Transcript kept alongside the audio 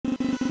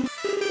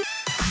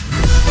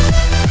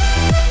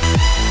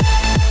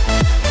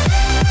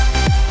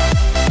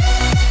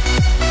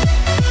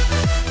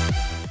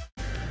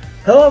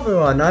Hello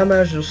everyone, I'm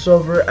Azure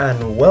Silver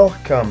and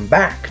welcome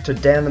back to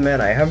Dan the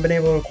Man. I haven't been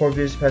able to record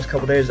videos the past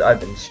couple days. I've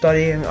been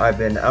studying, I've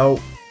been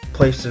out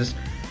places,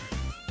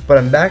 but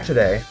I'm back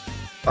today.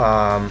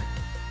 And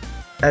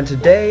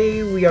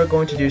today we are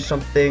going to do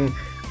something.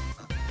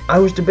 I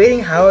was debating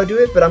how I do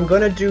it, but I'm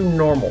gonna do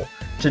normal.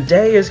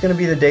 Today is gonna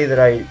be the day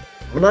that I,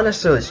 well, not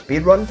necessarily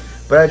speedrun,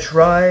 but I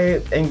try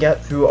and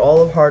get through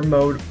all of hard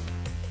mode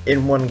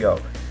in one go.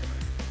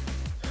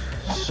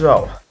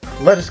 So,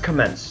 let us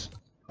commence.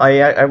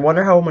 I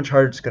wonder how much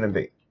harder it's going to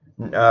be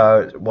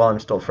while I'm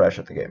still fresh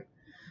at the game.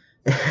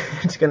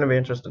 It's going to be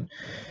interesting.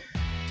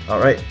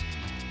 Alright.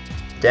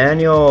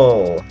 Danny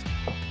boy!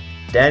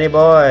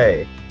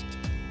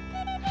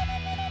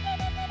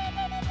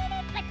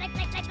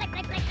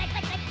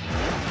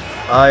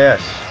 Ah,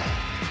 yes.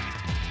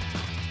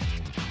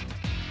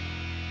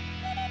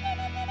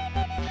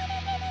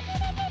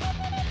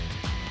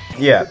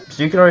 Yeah,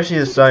 so you can already see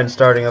the sign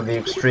starting of the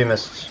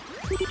extremists.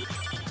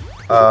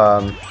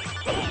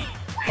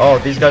 Oh,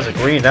 these guys are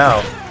green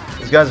now.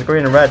 These guys are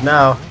green and red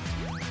now.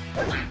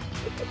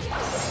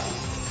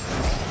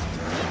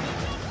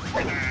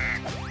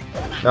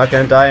 Not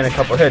gonna die in a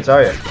couple hits,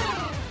 are you?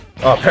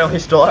 Oh, apparently you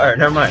still are.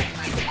 Never mind.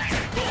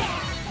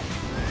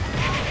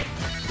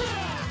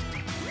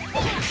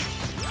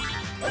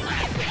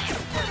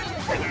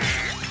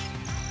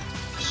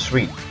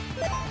 Sweet.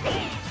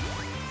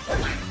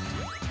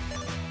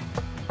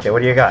 Okay,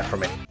 what do you got for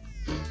me?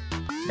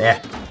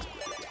 Yeah.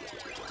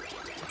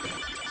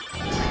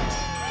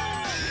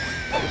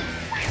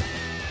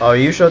 Oh,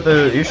 you show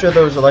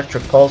those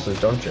electric pulses,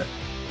 don't you?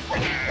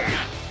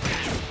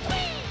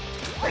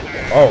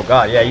 Oh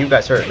god, yeah, you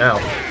guys hurt now.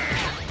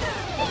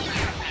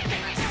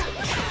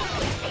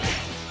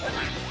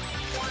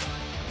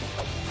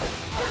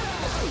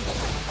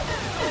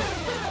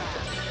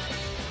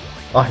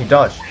 Oh, he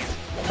dodged.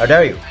 How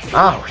dare you?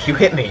 Ow, you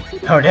hit me.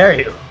 How dare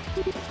you?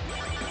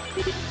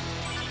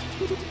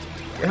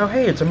 Oh,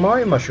 hey, it's a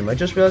Mario mushroom. I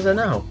just realized that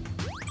now.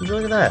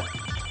 Look at that.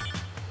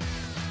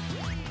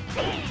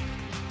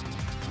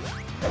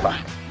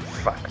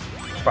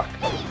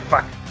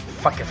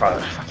 Fuck your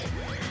father. Fuck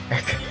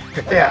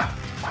you. Yeah.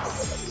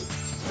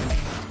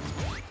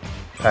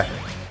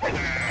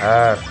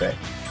 Perfect.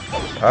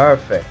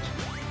 Perfect.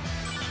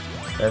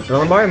 There's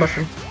another Mario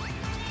mushroom.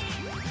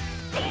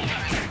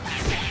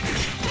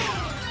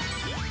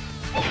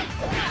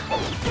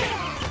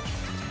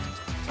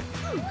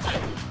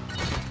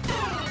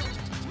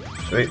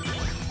 Sweet.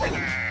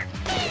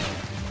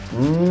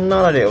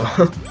 Not ideal.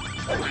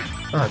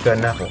 Oh, good,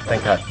 an apple.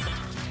 Thank God.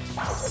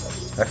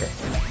 Okay.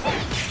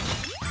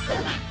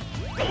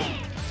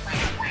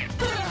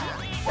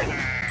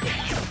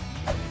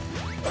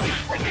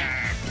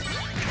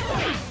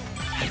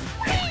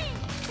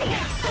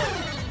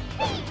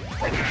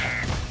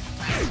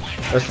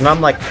 Listen,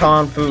 I'm like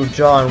Kung Fu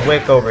John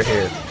Wick over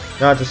here.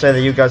 Not to say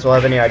that you guys will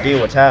have any idea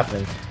what's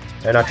happening,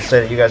 and not to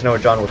say that you guys know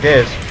what John Wick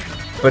is,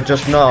 but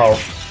just know,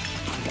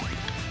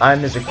 I'm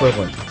his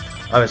equivalent.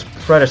 I'm his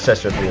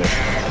predecessor here.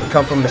 I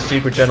come from a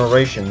secret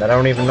generation that I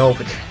don't even know if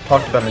it's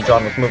talked about in the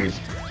John Wick movies,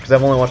 because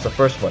I've only watched the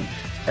first one,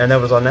 and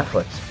that was on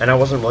Netflix, and I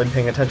wasn't really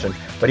paying attention,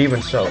 but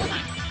even so,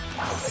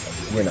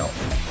 you know.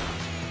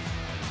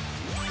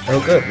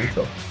 Oh good,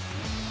 refill.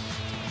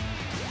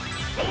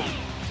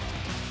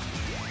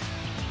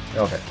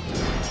 Okay.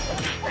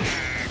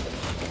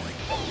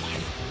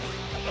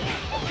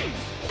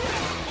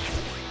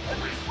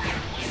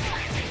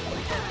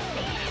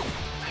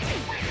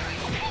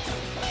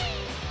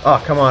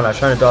 Oh, come on, I was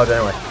trying to dodge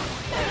anyway.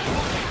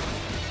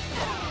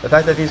 The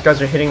fact that these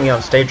guys are hitting me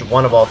on stage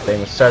 1 of all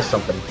things says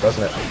something,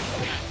 doesn't it?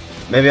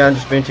 Maybe I'm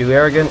just being too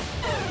arrogant.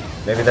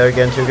 Maybe they're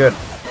getting too good.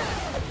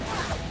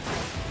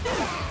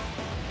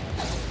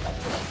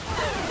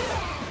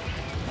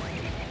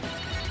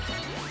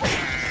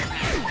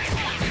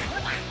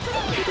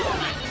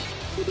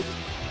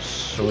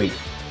 Sweet.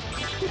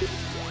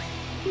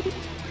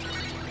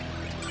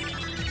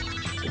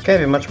 There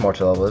can't be much more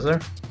to level, is there?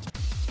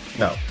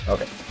 No.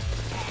 Okay.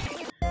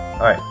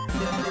 Alright.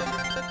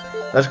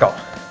 Let's go.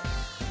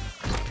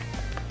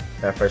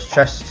 Our first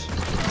chest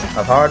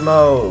of hard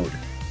mode.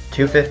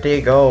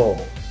 250 gold.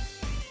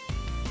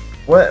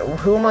 What?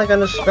 Who am I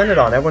gonna spend it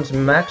on? Everyone's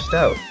maxed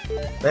out.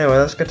 Anyway,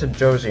 let's get to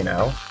Josie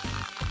now.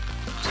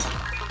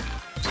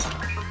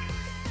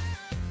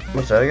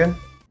 What's that again?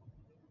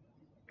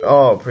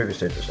 Oh, previous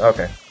stages.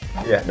 Okay.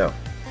 Yeah, no.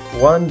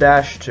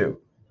 1-2.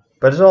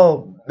 But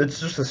it's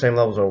just the same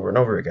levels over and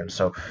over again,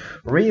 so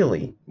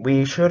really,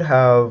 we should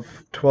have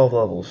 12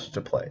 levels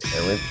to play,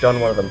 and we've done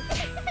one of them.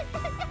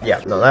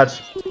 Yeah, no,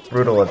 that's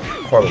brutal and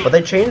horrible. But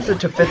they changed it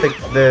to fit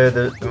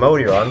the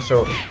mode you're on,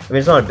 so, I mean,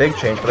 it's not a big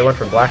change, but they went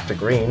from black to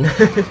green.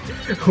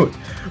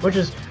 Which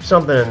is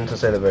something to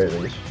say the very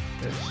least.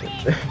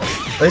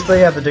 At least they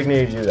have the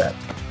dignity to do that.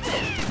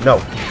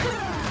 No.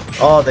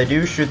 Oh, they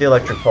do shoot the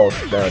electric pulse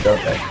now,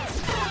 don't they?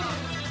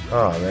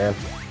 Oh, man.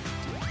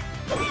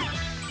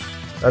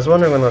 I was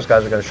wondering when those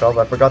guys were going to show up.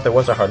 I forgot there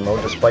was a hard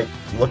mode, despite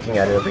looking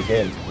at it every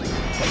game.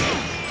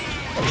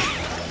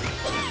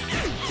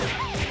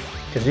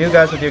 Because you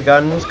guys with your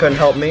guns couldn't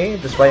help me,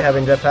 despite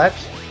having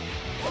jetpacks.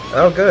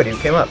 Oh good, you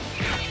came up.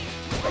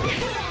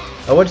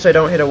 I would say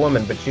don't hit a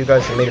woman, but you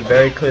guys have made it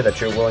very clear that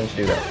you're willing to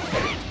do that.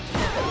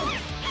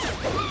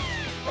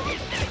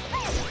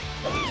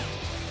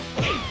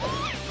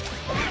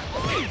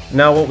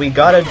 Now what we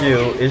gotta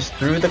do is,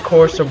 through the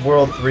course of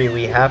World 3,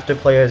 we have to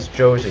play as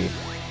Josie.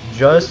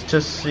 Just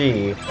to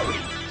see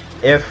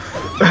if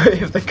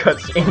if the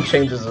cutscene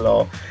changes at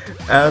all.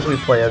 As we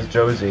play as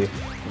Josie,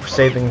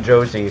 saving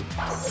Josie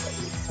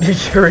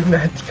during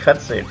that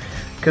cutscene.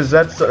 Because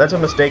that's a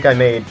mistake I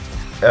made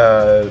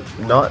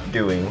not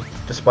doing,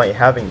 despite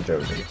having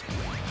Josie.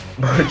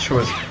 Which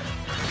was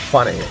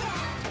funny.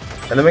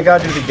 And then we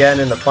gotta do it again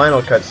in the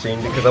final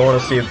cutscene, because I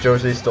want to see if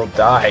Josie still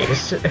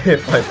dies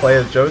if I play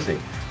as Josie.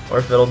 Or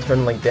if it'll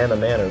turn like Dan the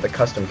Man or the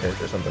custom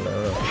character or something, I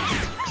don't know.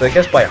 So I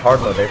guess by hard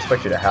mode they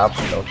expect you to have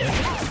them, don't they?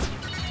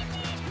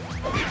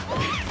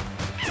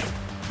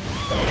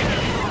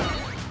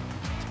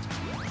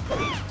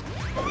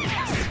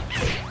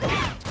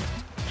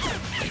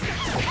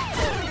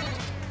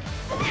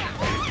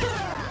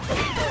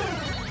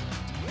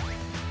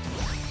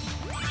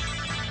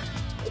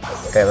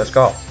 Okay, let's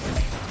go.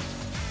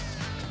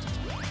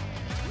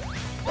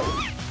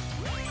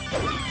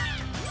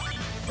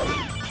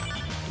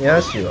 Yeah, I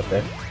see you up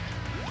there.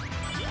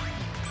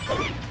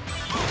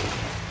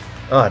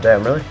 Oh,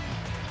 damn, really?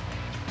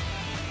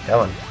 That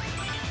one.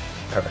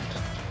 Perfect.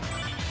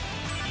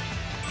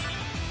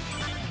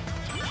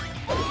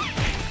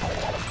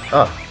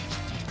 Oh.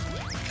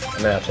 I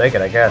mean, I'll take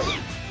it, I guess.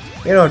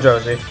 You know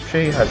Josie,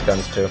 she has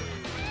guns too.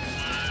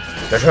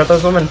 Don't hurt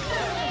those women.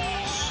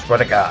 Swear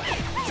to God.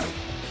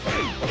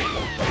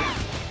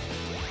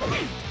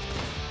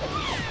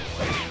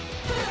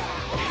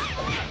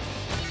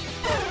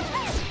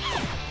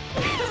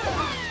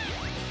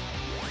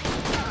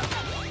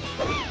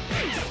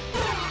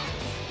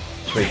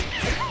 Sweet.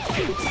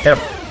 Hit him.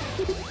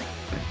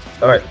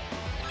 Alright.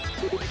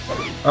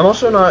 I'm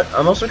also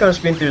kind of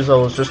speeding through these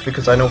levels just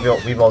because I know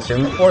we've all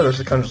seen them before. This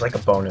is kind of just like a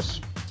bonus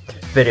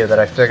video that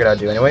I figured I'd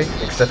do anyway,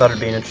 because I thought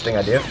it'd be an interesting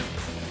idea.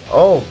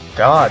 Oh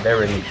god,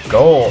 they're in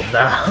gold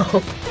now.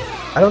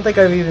 I don't think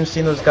I've even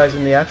seen those guys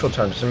in the actual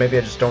time, so maybe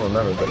I just don't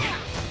remember, but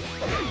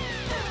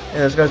yeah,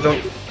 those guys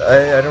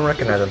I don't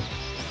recognize them.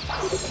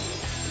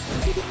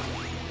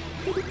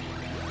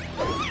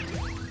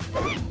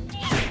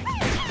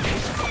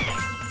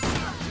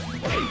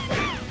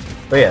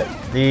 But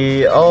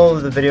yeah, all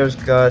of the videos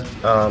got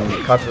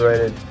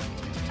copyrighted,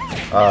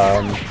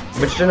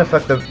 which didn't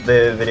affect the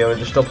video.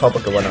 They're still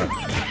public or whatnot.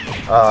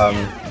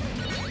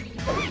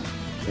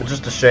 It's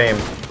just a shame,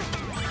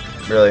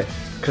 really,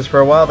 because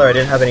for a while there I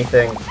didn't have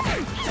anything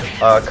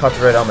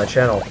copyrighted on my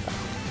channel,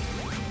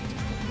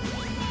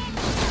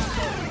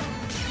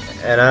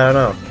 and I don't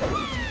know.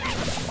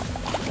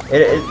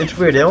 It's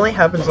weird. It only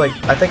happens like,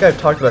 I think I've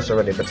talked about this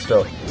already, but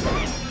still,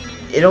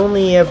 it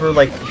only ever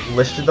like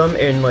listed them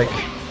in like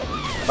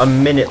a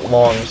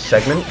minute-long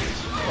segment.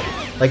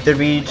 Like there'd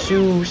be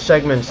 2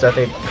 segments that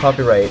they'd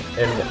copyright,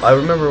 and I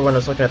remember when I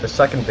was looking at the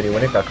second video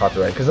when it got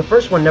copyrighted, because the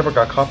first one never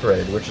got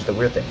copyrighted, which is the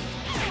weird thing.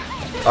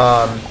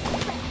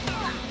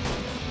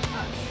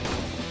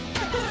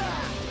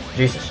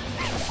 Jesus.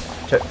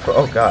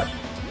 Oh god.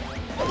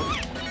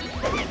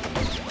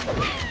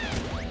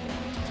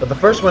 But the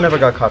first one never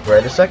got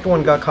copyrighted. The second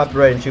one got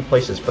copyrighted in 2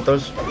 places, but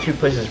those 2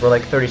 places were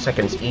like 30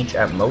 seconds each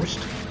at most,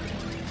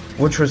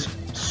 which was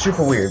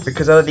super weird,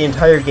 because out of the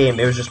entire game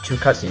it was just 2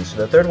 cutscenes. So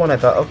the third one I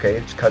thought, okay,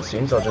 it's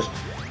cutscenes, I'll just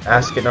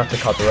ask it not to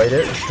copyright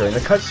it during the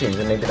cutscenes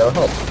and maybe that'll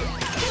help.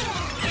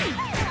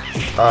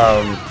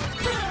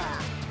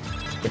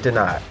 It did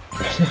not.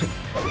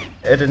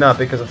 It did not,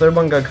 because the third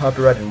one got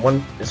copyrighted in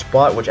one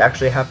spot, which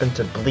actually happened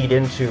to bleed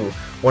into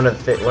one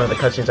of the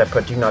cutscenes I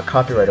put do not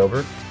copyright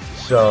over.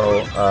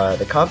 So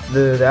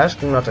the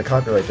asking not to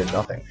copyright did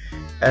nothing.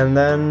 And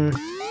then,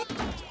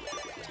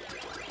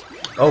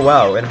 oh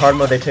wow, in hard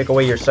mode they take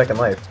away your second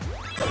life.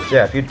 So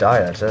yeah, if you die,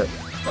 that's it.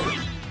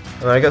 I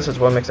mean, I guess that's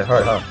what makes it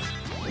hard, huh?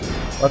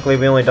 Luckily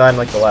we only died in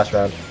like the last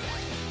round.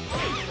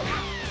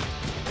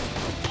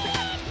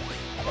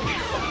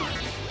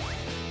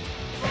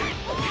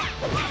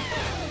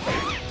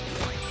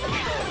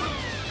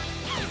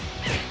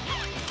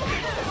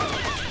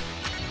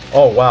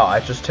 Oh wow, I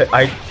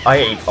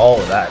ate all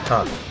of that,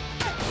 huh?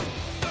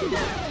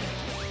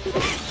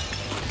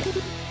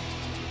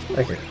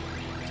 Thank you.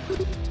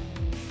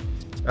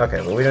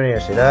 Okay, well we don't need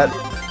to see that.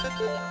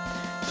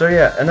 So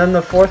yeah, and then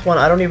the fourth one,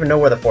 I don't even know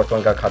where the fourth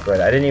one got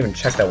copyrighted. I didn't even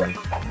check that one.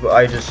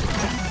 I just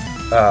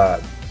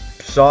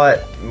saw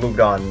it,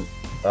 moved on.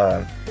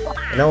 And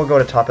then we'll go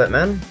to Top It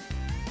Man.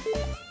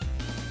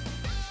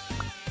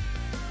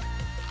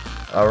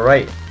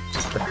 Alright.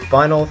 The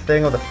final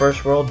thing of the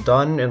first world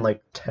done in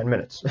like 10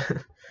 minutes.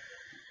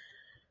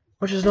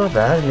 Which is not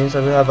bad. It means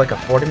that we have like a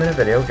 40-minute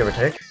video, give or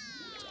take.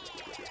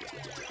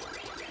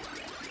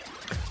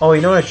 Oh,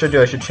 you know what I should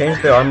do? I should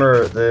change the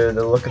armor, the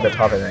look of the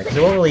Top Hat, because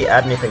it won't really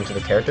add anything to the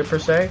character per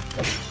se.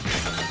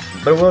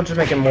 But it will just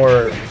make it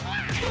more,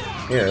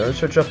 you know,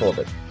 switch up a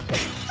little bit.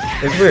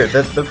 It's weird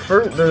that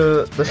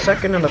the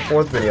second and the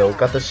fourth video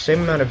got the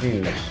same amount of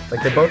views.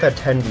 Like they both had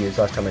 10 views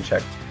last time I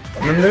checked.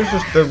 And then there's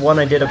just the one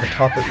I did of the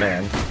Top It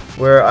Man,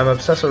 where I'm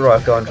obsessed with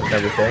rocket launchers and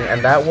everything,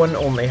 and that one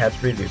only had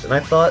 3 views. And I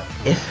thought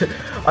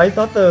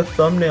the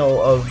thumbnail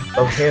of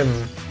him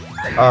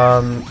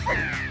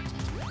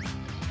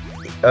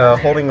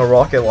holding a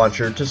rocket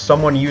launcher to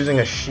someone using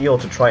a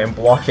shield to try and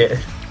block it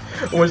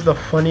was the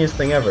funniest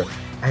thing ever.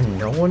 And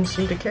no one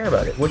seemed to care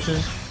about it, which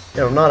is,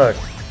 you know, not a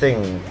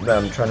thing that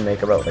I'm trying to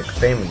make about like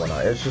fame and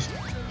whatnot. It's just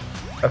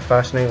a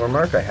fascinating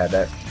remark I had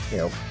that, you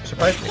know,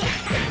 surprised me.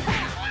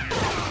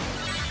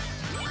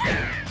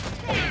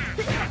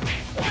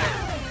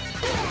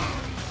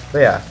 But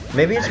yeah,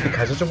 maybe it's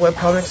because it's a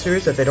webcomic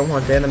series that they don't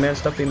want Dan the Man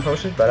stuff being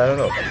posted, but I don't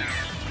know.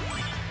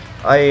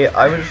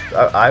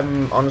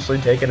 I'm honestly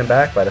taken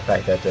aback by the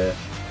fact that,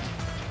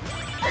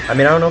 I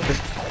mean, I don't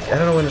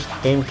know when this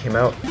game came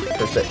out,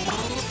 per se.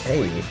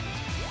 Hey,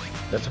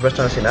 that's the first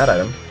time I've seen that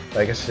item.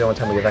 I guess it's the only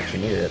time we've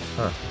actually needed it,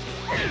 huh.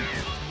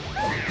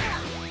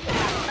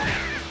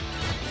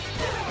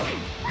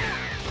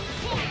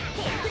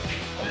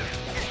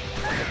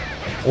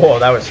 Whoa,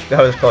 that was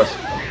close.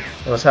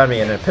 Almost had me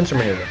in a pincer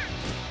maneuver.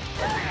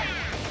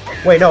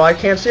 Wait, no, I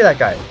can't see that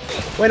guy.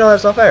 Wait, no,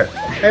 that's not fair.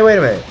 Hey, wait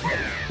a minute.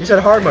 You said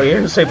hard mode, you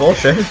didn't say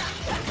bullshit.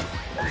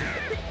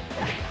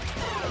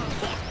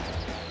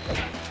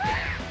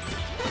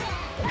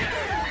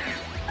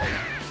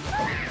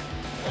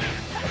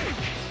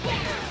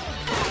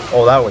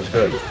 Oh, that was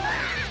good.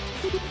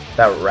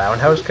 That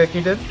roundhouse kick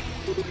you did?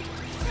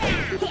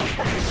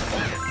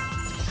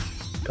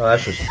 Oh,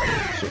 that's just...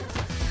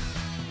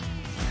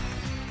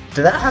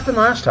 Did that happen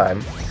last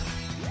time?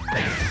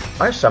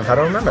 I somehow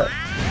don't remember.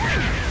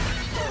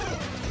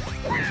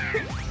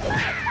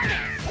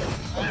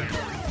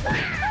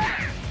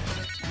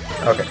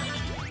 Okay.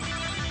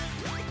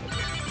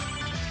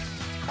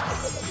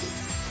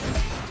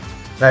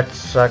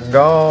 Let's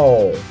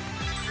go.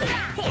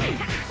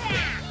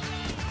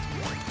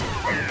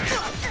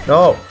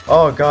 No!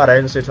 Oh god, I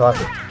didn't see it till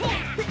after.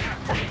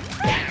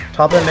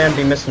 Top of the man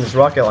be missing his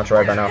rocket launcher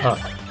right by now, huh?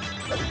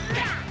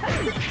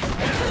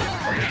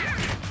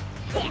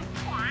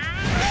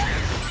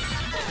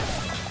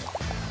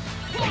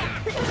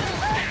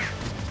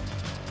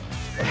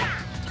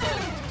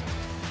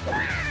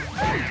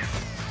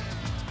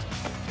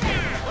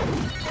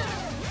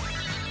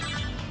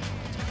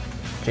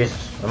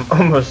 Jesus, I'm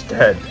almost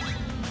dead.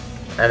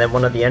 And then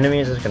one of the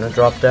enemies is gonna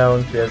drop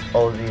down to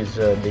all of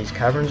these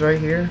caverns right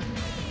here.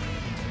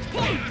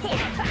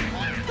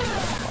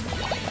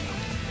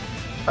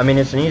 I mean,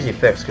 it's an easy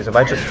fix, because if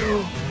I just...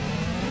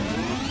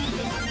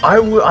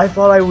 I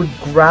thought I would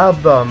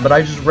grab them, but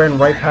I just ran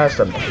right past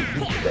them.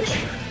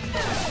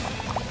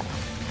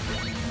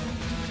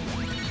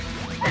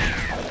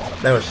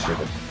 That was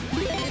stupid.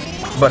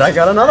 But I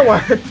got another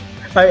one!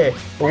 Hey,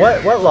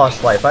 what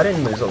lost life? I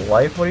didn't lose a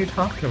life, what are you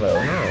talking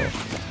about? No.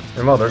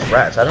 Oh, there's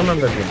rats. I don't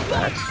remember there being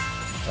rats.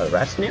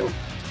 Rats new?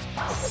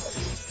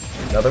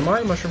 Another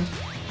mine mushroom.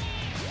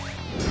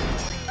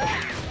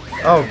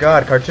 Oh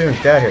god, cartoons,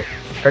 get out of here.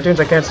 Cartoons,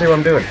 I can't see what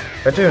I'm doing.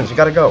 Cartoons, you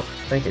gotta go.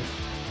 Thank you.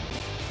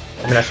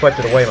 I mean, I swiped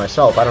it away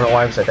myself. I don't know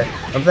why I'm saying that.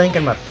 I'm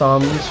thanking my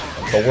thumbs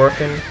for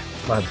working,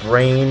 my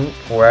brain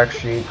for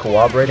actually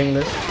corroborating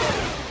this.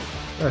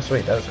 Oh,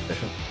 sweet, that was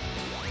efficient.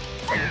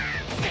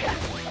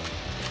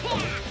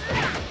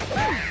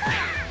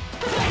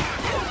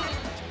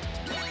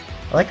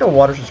 I like how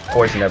water's just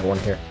poison everyone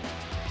here.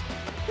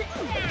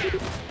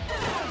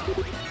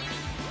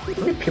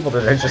 How many people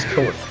did I just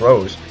kill with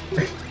throws?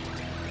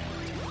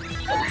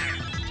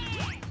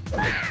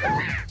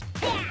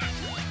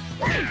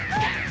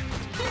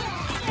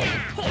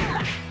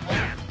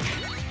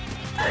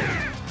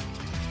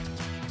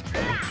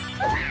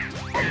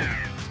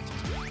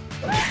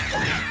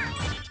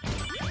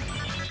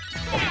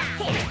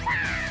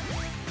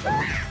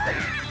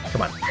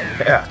 Come on.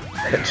 Yeah.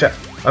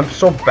 I'm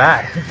so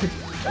bad.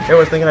 I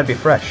was thinking I'd be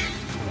fresh.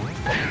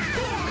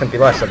 Couldn't be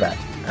less of that.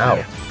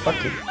 Ow.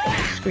 Fuck you.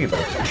 Screw you,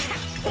 buddy.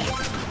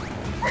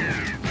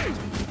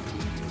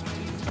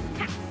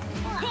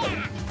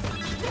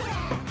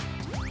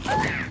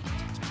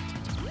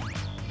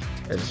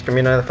 Is this gonna be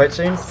another fight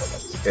scene?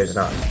 It is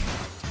not.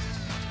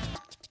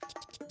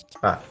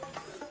 Ah.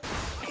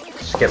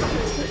 Skip.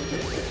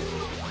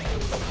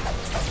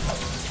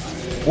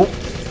 Whoop.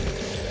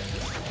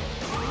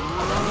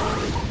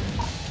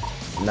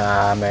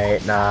 Nah,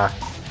 mate, nah.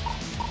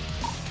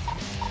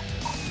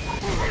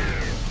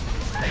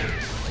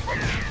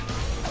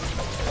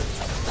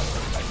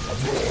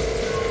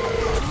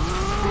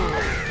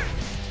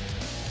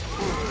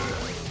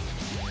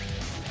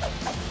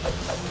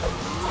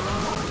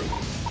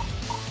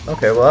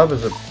 Okay, well that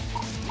was a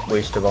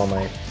waste of all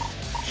my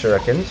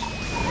shurikens.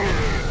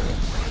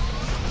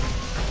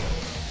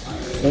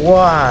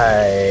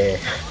 Why?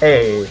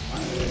 Hey,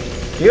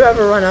 do you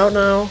ever run out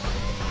now?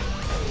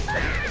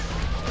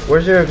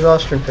 Where's your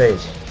exhaustion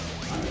phase?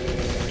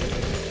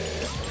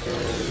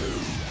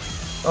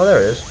 Oh,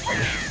 there it is.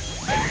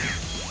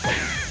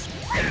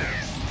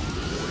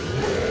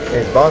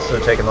 These bosses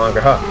are taking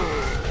longer, huh?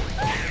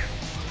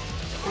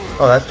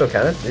 Oh, that's still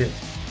counted? Jeez.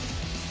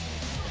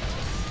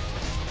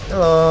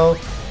 Hello.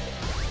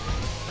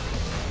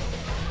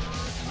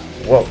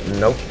 Whoa,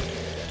 nope.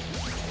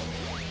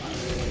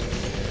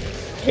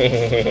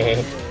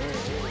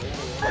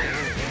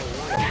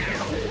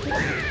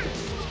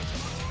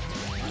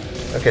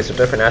 Okay, so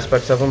different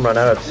aspects of them run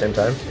out at the same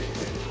time.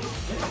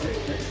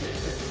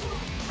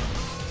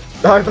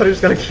 Oh, I thought he was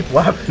gonna keep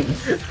laughing.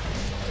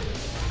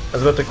 I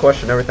was about to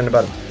question everything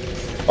about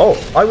him. Oh,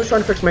 I was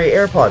trying to fix my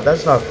AirPod.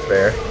 That's not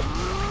fair.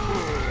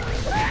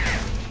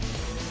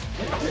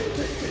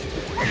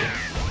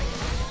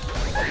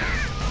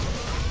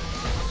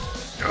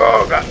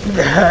 Oh god,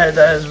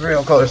 that is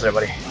real close there,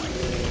 buddy.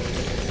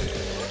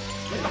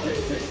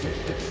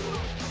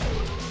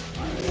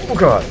 Oh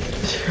god.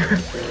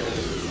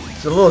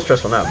 It's a little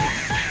stressful now.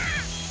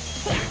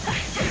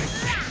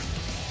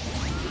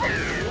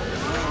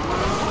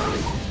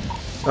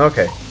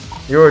 Okay.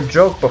 You were a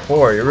joke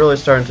before. You're really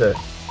starting to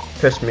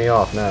piss me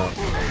off now.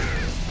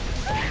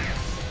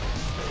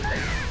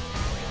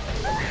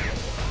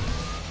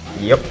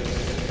 Yep.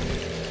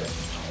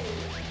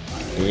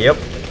 Yep.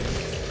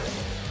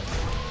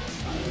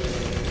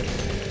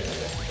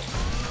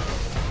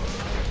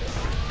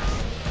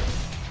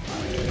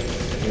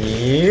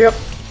 Yep.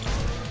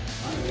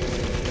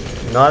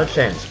 Not a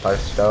chance,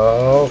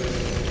 Parsto.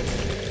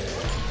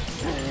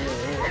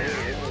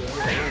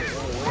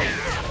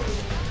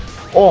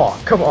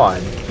 Oh, come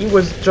on. He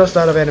was just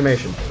out of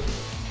animation.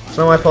 It's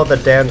not my fault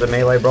that Dan's a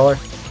melee brawler.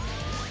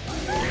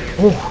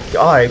 Ooh,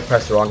 I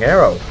pressed the wrong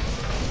arrow.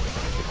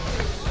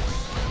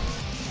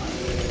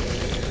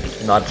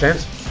 Not a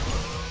chance.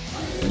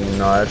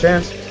 Not a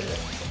chance.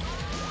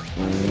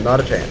 Not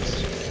a chance.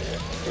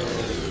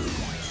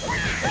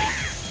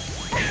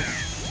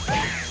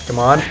 Come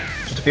on.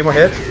 Just a few more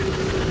hits.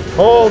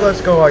 Oh,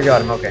 let's go. I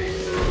got him. Okay.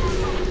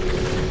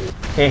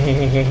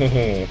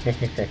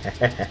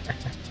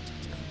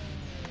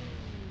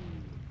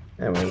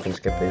 And we can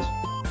skip these.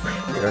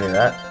 We don't need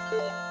that.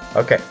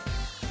 Okay.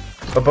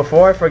 But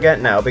before I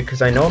forget now,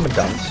 because I know I'm a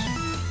dunce.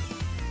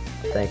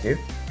 Thank you.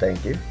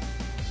 Thank you.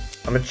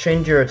 I'm gonna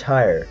change your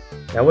attire.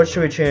 Now what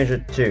should we change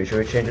it to? Should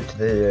we change it to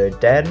the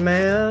dead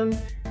man?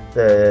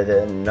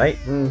 The knight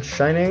in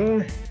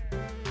shining?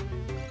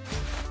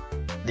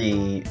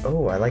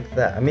 Oh, I like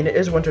that. I mean, it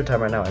is winter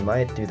time right now. I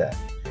might do that.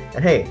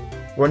 And hey,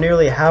 we're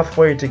nearly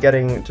halfway to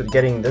getting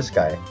this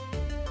guy.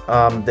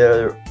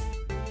 The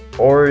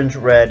orange,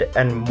 red,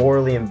 and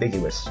morally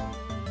ambiguous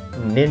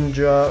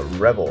Ninja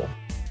Rebel.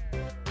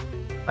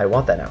 I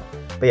want that now.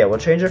 But yeah, we'll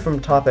change it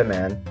from Top End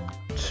Man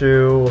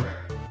to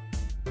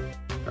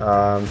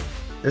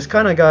this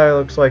kind of guy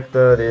looks like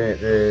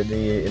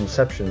the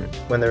Inception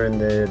when they're in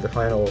the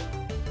final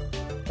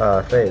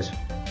phase.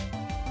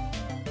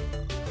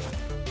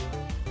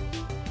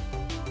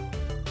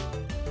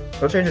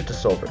 We'll change it to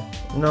Silver.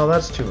 No,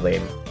 that's too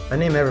lame. I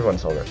name everyone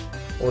Silver.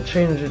 We'll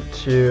change it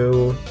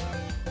to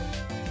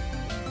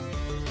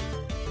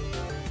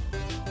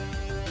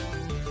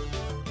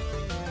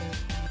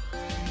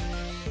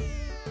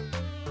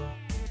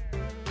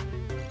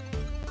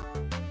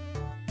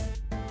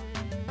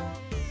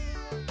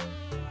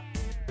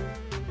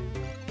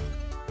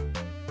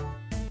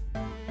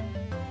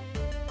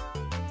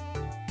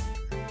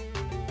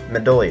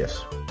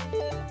Medolius.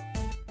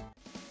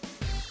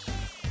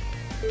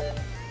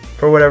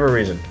 For whatever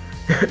reason.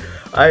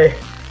 I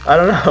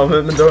don't know.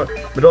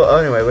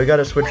 Anyway, we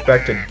gotta switch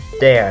back to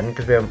Dan,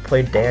 because we haven't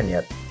played Dan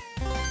yet.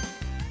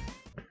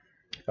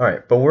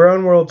 Alright, but we're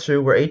on World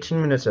 2, we're 18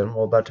 minutes in,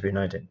 we're about to be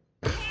 19.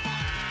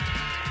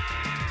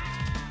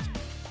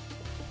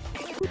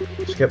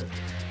 Skip.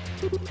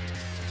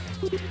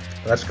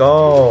 Let's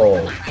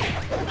go!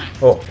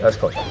 Oh, that's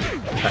close.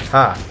 Ha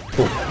ha!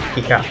 Hoo!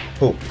 Hika!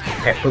 Hoo!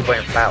 Hey, hoo!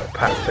 Bam! Pow!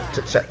 Pow!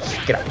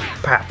 Get up!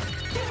 Pow!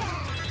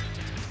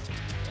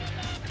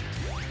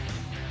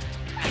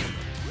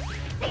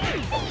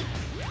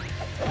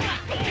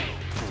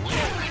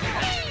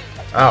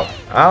 Ow!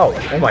 Ow!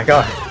 Oh my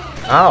god!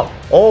 Ow!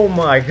 Oh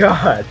my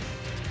god!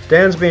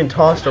 Dan's being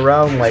tossed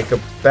around like a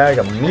bag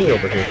of meat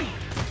over here.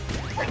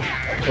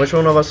 Which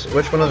one of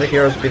the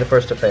heroes will be the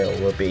first to fail?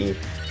 Will it be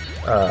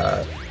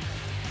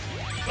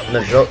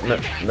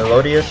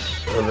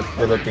Melodious?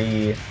 Will it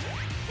be?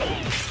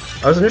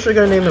 I was initially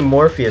gonna name him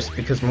Morpheus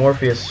because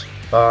Morpheus.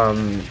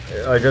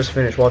 I just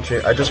finished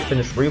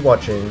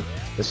rewatching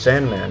The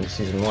Sandman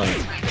season 1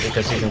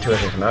 because season 2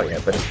 hasn't come out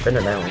yet, but it's been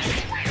announced.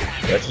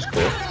 So that's just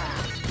cool.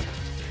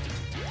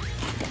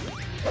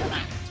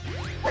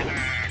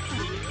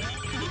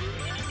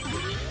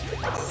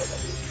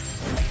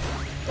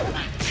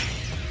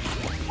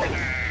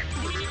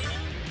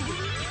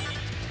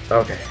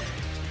 Okay.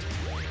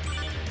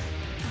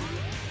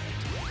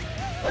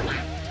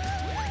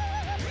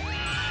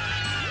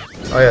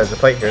 Oh yeah, there's a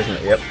fight here, isn't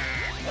it? Yep.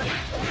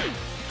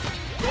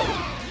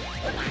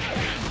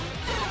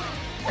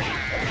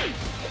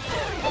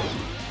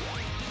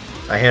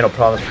 I handle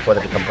problems before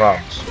they become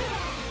problems.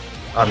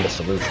 I'm the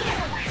solution.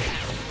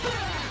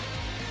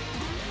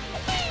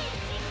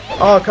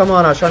 Oh, come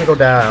on, I was trying to go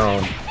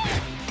down.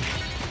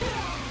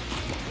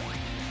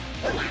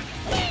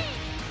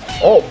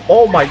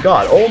 oh my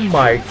god, oh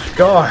my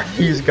god,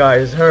 these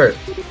guys hurt.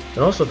 And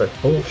also the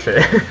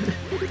bullshit.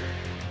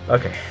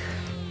 Okay.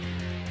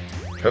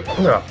 Perfect.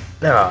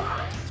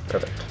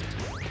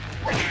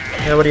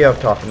 Yeah, what do you have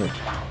to offer me?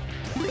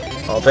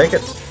 I'll take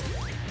it.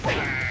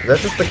 Is that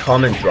just the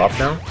common drop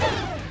now?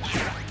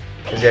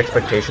 Is the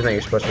expectation that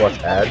you're supposed to watch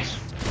ads?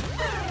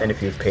 And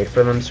if you've paid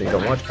for them so you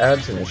don't watch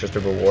ads and it's just a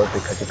reward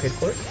because you paid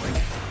for it?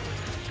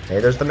 Hey,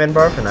 there's the main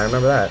barfin, I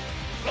remember that.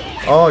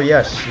 Oh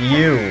yes,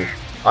 you.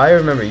 I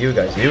remember you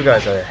guys. You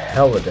guys are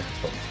hella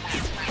difficult.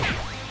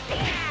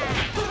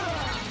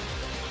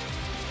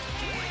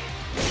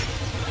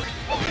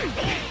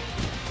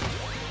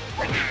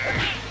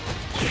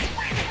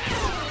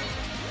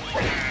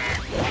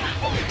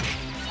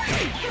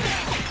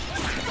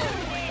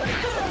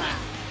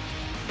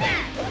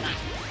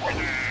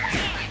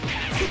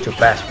 Too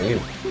fast for you.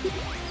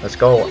 Let's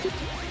go.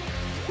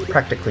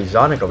 Practically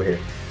Sonic over here.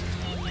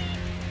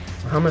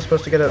 How am I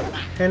supposed to get a?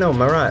 Hey, no,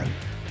 Mariah.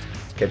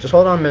 Okay, just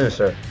hold on a minute,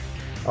 sir.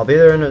 I'll be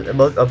there in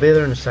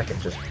a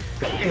second. Just.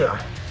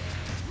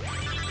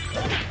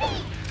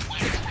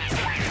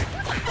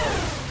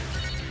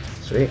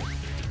 Sweet.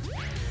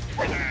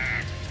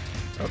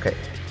 Okay.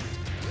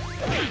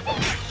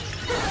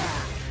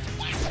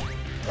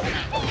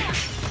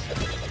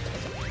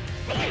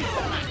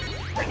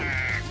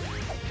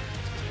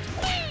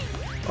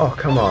 Oh,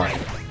 come on.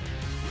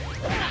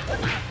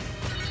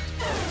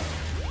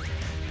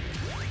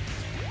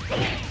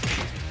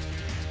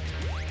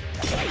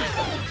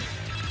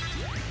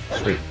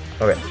 Sweet.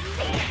 Okay.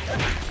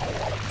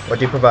 What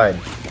do you provide?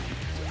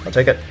 I'll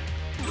take it.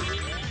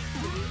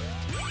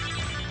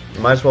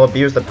 Might as well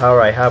abuse the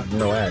power I have with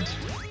no ads.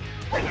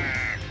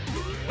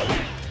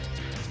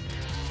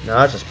 No,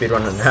 that's a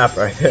speedrun and a half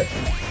right there.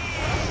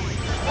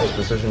 Those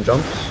precision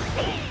jumps.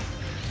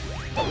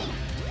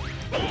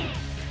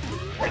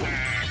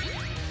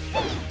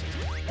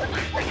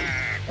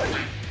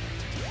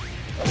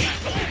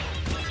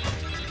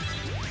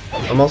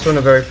 I'm also in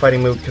a very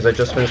fighting mood because I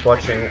just finished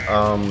watching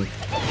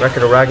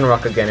Record of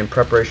Ragnarok again in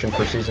preparation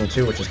for Season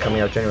 2, which is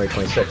coming out January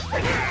 26th,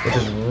 which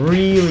is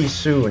really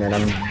soon, and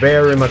I'm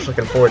very much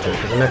looking forward to it,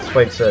 because the next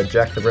fight's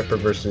Jack the Ripper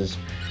versus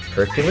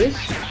Hercules,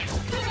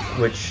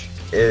 which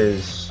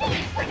is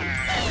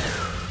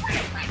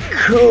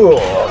cool.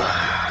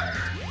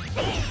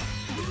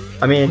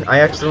 I mean,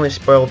 I accidentally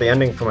spoiled the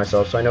ending for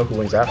myself, so I know who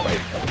wins that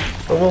fight,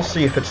 but we'll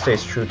see if it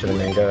stays true to the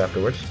manga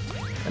afterwards.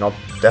 And I'll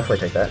definitely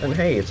take that. And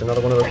hey, it's another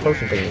one of those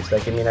potion thingies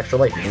that give me an extra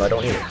life even though I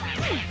don't need it.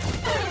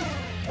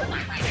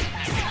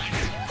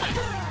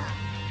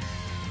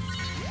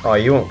 Oh,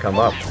 you won't come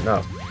up.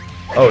 No.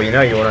 Oh, you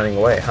know you were running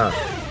away, huh?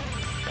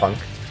 Punk.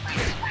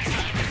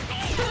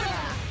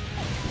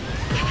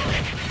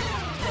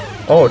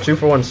 Oh,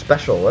 2-for-1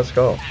 special. Let's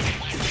go.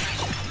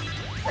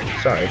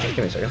 Sorry, just give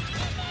me a second.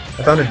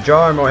 I found a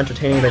jar more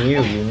entertaining than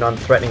you, you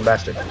non-threatening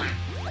bastard.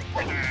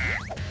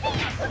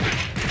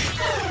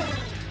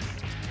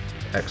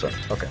 Excellent,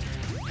 okay.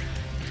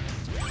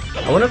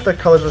 I wonder if the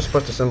colors are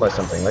supposed to symbolize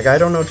something. Like, I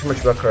don't know too much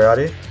about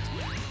karate.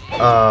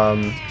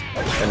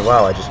 And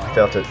wow, I just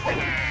felt it.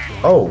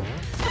 Oh!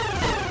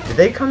 Did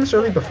they come this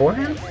early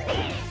beforehand?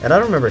 And I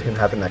don't remember him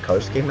having that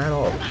color scheme at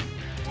all.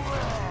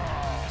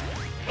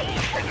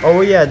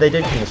 Oh yeah, they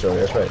did come this early,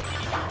 that's right.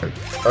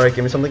 Alright,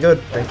 give me something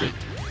good, thank you.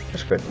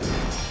 That's good.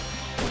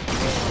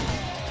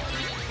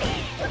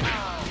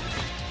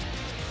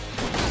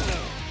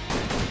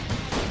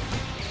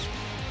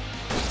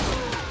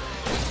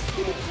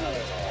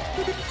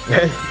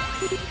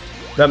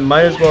 That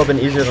might as well have been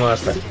easier than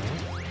last time.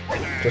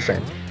 Just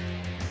saying.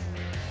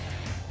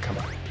 Come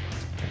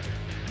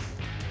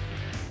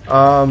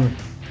on.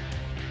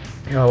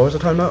 Yeah, what was I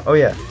talking about? Oh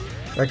yeah.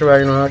 Record of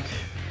Ragnarok.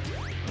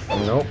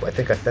 Nope, I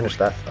think I finished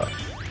that stuff.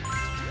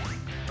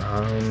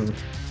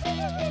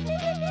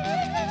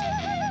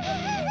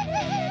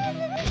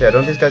 Yeah,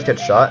 don't these guys get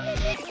shot?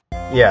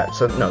 Yeah,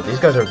 so no, those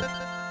guys are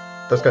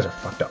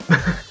fucked up.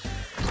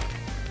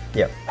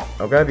 Yep.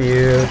 I'll grab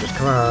you, just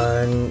come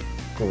on.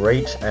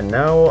 Great, and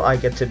now I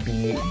get to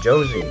be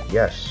Josie,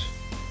 yes.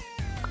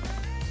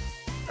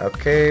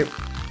 Okay,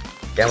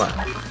 come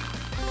on.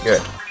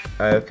 Good,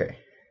 okay.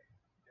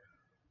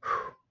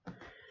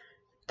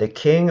 The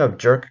King of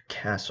Jerk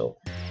Castle.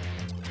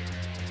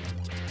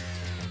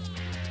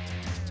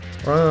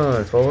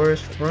 Run,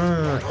 Forrest,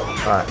 run.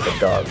 Ah, the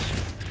dogs.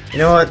 You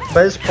know what,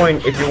 by this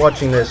point, if you're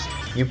watching this,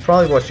 you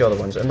probably watched the other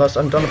ones, and thus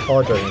I'm done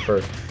apologizing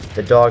for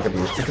the dog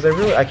abuse, because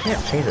I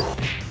can't change it.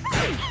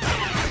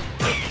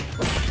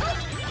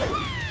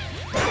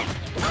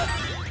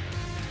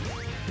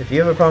 If you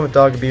have a problem with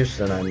dog abuse,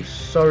 then I'm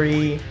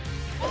sorry,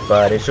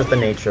 but it's just the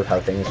nature of how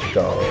things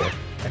go,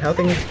 and how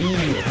things be,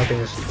 and how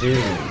things do.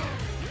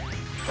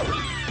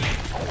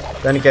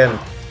 Then again,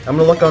 I'm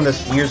gonna look on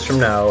this years from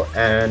now,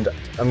 and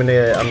I'm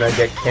gonna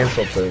get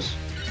cancelled for this,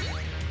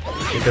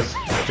 because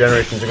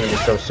generations are gonna be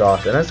so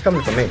soft, and that's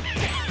coming from me.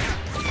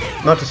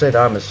 Not to say that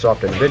I'm a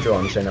soft individual,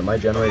 I'm saying that my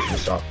generation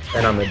is soft,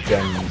 and I'm a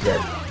Gen Z,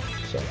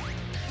 so.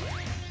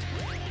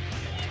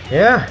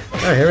 Yeah,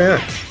 alright, here we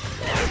are.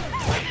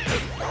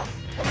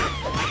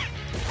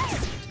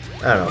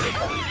 I don't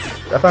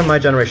know. I find my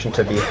generation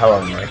to be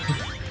hella annoying.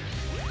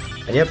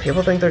 And yet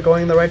people think they're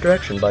going in the right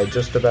direction by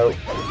just about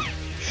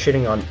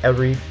shitting on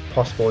every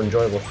possible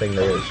enjoyable thing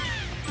there is.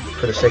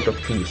 For the sake of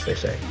peace, they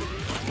say.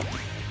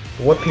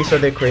 But what peace are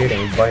they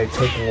creating by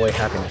taking away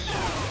happiness?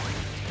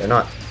 They're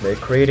not. They're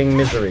creating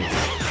misery.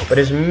 But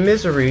is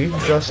misery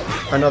just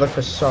another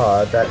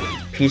facade that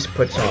peace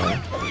puts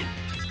on?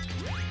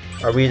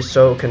 Are we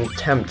so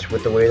content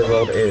with the way the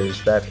world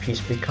is that peace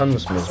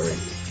becomes misery?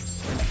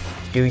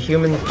 Do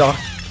humans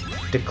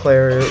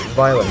declare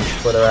violence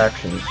for their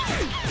actions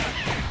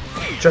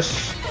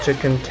just to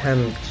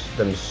content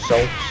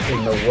themselves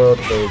in the world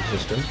they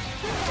exist in?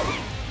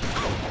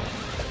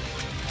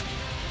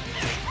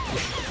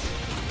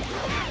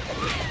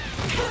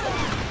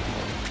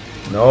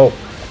 No.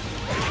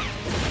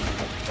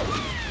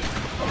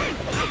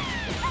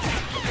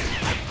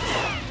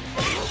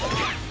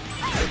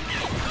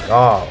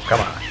 Oh, come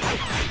on.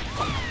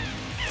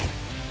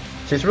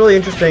 See, it's really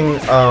interesting,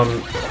 it's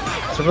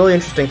a really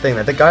interesting thing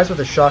that the guys with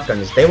the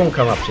shotguns, they won't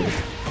come up to you.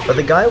 But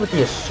the guy with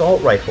the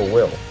assault rifle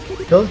will.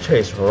 He'll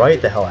chase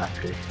right the hell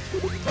after you.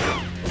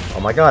 Oh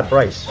my god,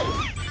 Bryce.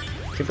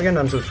 Keep forgetting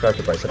to unsubscribe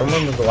to Bryce. I don't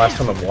remember the last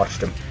time I've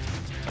watched him.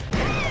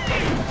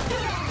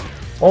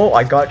 Oh,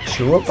 I got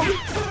 2 of them?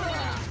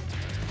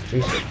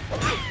 Jesus.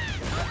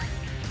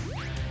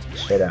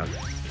 Stay down.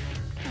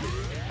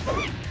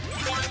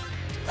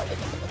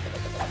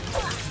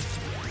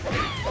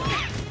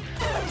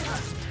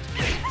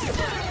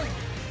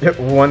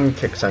 One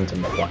kick sent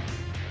him flying.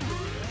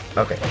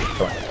 Okay,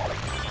 fine.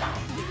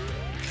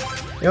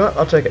 You know what?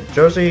 I'll take it.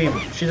 Josie,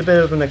 she's a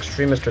bit of an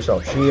extremist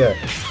herself. She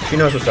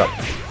knows what's up.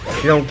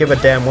 She don't give a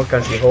damn what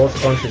gun she holds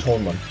as long as she's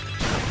holding one.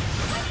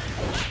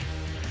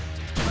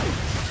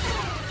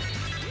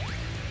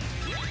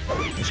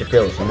 And she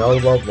feels no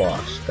love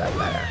lost, that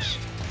badass.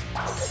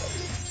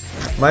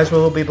 Might as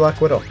well be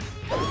Black Widow.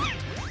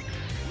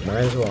 Might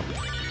as well.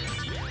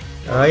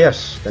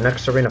 Yes, the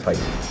next arena fight.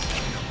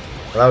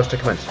 Allow us to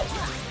commence.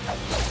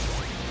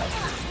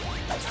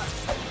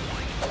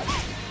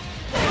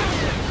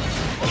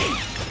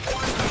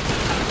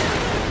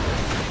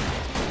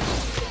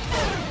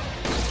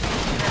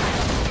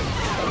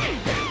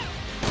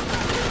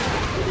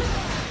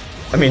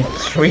 I mean,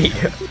 sweet.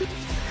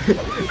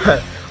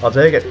 I'll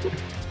take it.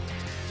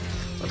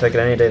 I'll take it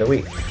any day of the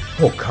week.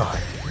 Oh god.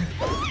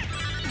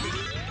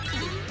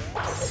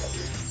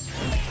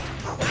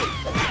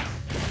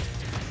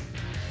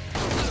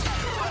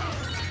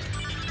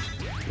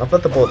 I'll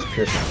let the bullets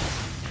pierce me.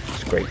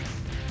 It's great.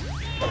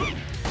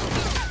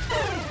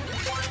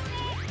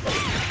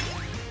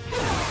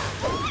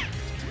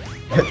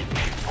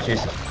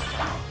 Jesus.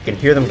 You can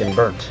hear them getting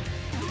burnt.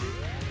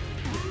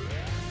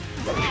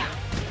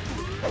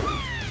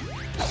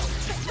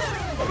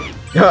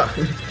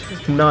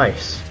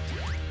 Nice.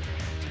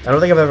 I don't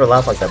think I've ever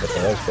laughed like that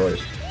before. That was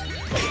glorious.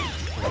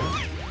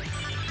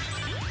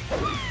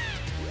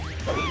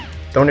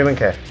 Don't even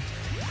care.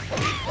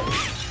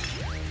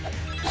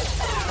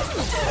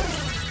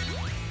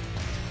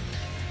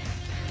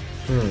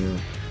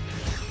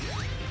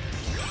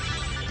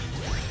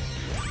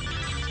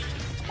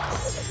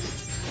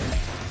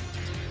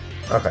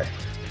 Okay.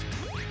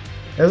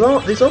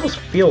 These almost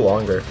feel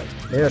longer.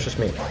 Maybe that's just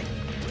me.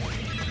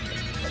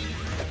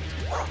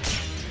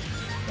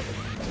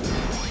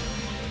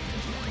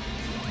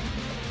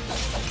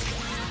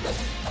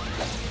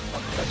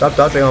 Stop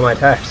dodging all my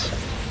attacks.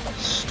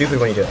 Stupid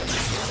when you do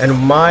it. And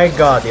my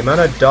god, the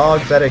amount of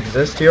dogs that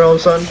exist here all of a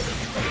sudden,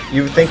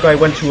 you would think I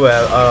went to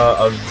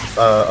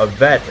a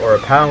vet or a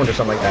pound or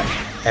something like that,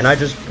 and I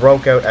just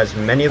broke out as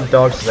many of the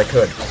dogs as I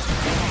could.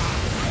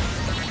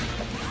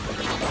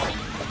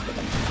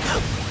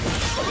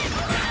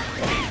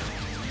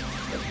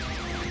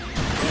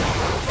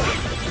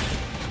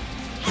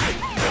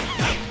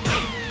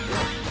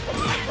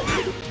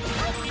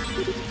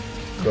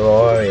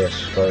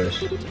 Glorious,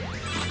 glorious.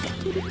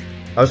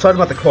 I was talking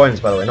about the coins,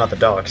 by the way, not the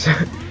dogs.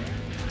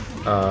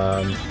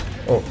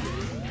 Oh.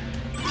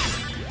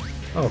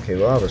 Okay,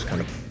 well that was kind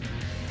of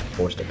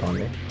forced upon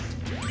me.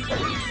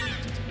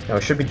 Now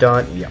it should be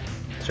done, yeah.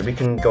 So we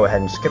can go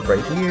ahead and skip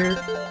right here.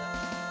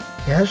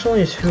 Yeah, it's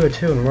only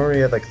 2:02 and we're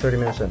already at like 30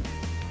 minutes in.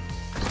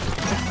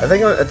 I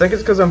think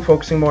it's because I'm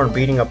focusing more on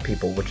beating up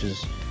people, which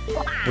is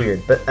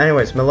weird. But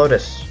anyways,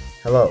 Melodus.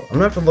 Hello. I'm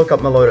gonna have to look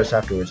up Melodus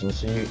afterwards and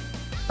see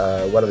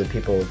what other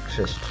people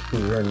exist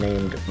who are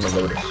named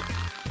Melodus.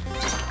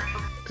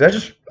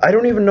 Because I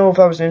don't even know if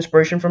I was an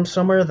inspiration from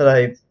somewhere that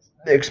I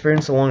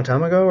experienced a long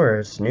time ago, or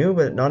it's new,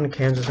 but not in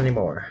Kansas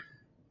anymore.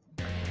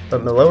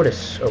 But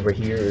Melodus over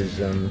here is,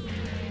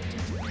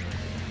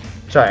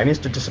 sorry, I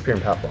used to disappear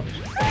in platforms.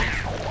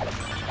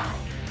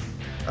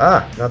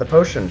 Ah, another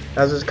potion,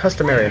 as is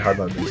customary in hard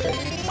mode these days.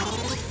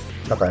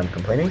 Not that I'm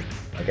complaining,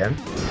 again,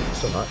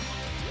 still not.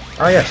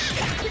 Ah yes,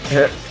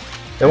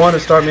 they wanted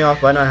to start me off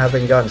by not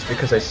having guns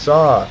because they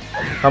saw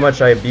how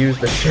much I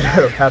abused the shit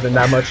out of having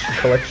that much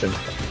collection.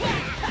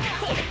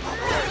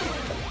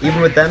 Even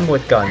with them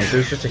with guns, it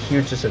was just a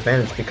huge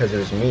disadvantage because it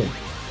was me.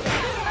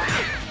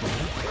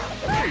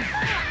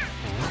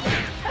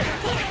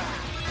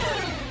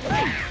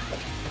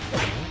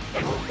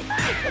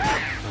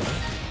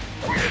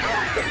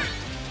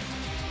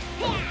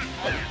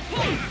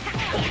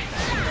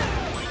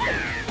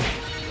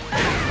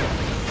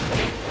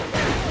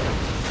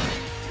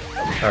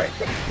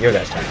 Your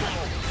guys' turn.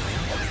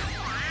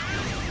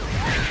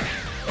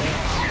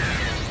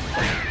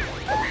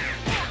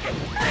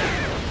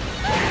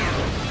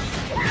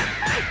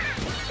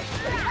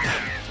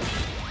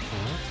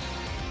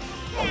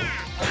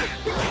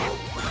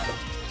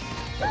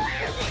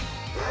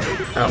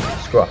 Oh,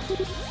 screw off.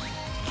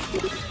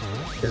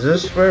 Is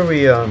this where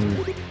we,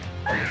 Is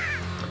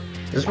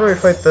this where we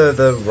fight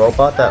the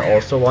robot that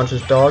also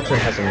launches dogs and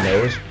has a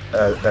nose,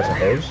 that's a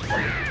hose?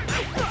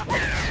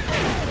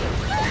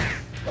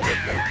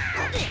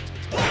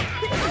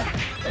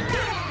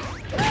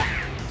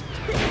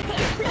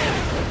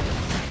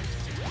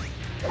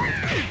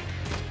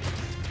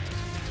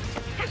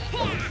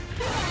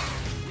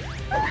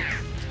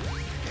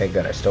 Okay,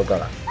 good, I still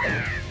got a...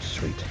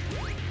 Sweet.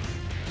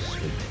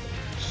 Sweet.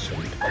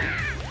 Sweet.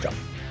 Jump.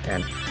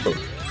 And boom.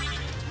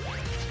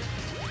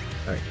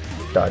 Alright,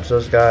 dodge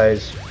those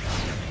guys.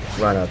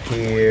 Run up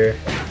here.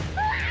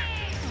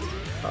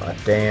 Aw,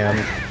 damn.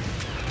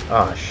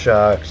 Aw,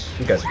 shucks.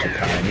 You guys are too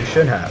kind. You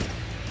shouldn't have.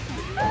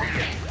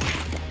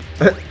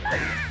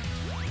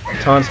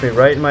 Taunts me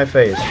right in my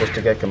face just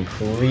to get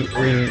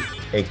completely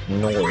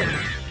ignored.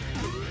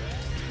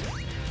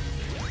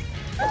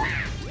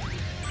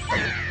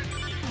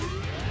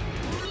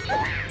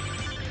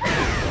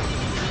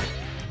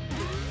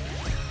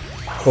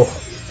 Oh,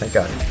 thank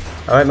God.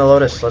 Alright,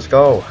 Melodus, let's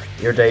go.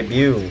 Your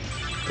debut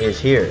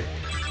is here.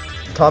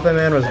 Top End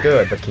Man was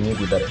good, but can you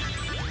be better?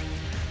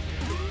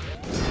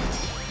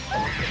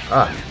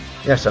 Ah,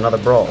 yes, another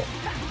brawl.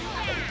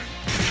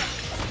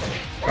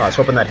 Oh, I was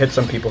hoping that hit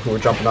some people who were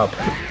jumping up.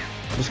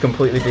 Just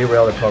completely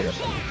derail their progress.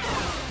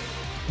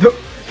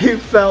 He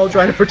fell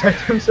trying to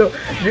protect himself.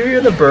 Did you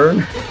hear the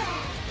burn?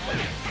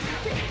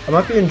 I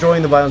might be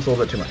enjoying the violence a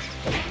little bit too much.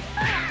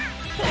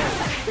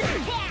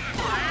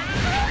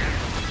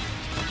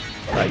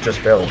 I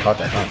just barely caught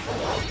that, huh?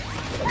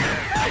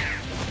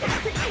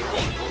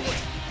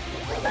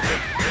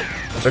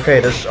 It's okay,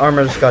 this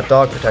armor's got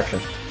dog protection.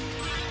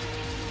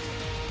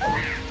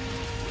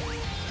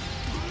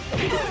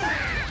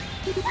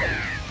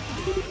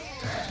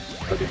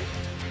 Okay.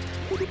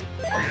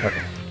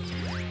 Okay.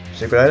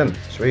 Secret item,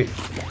 sweet.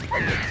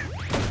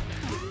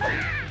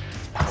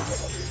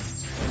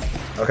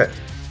 Okay.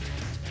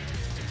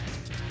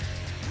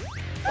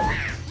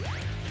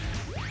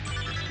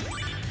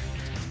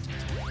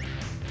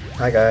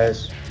 Hi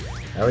guys,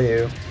 how are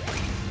you?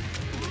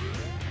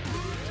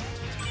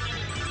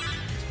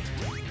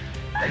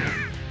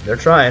 They're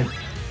trying.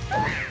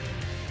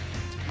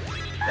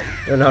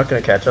 They're not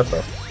gonna catch up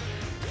though.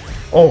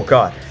 Oh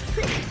God.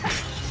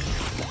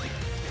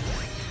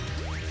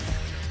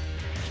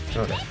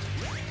 Okay.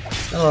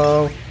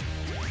 Hello.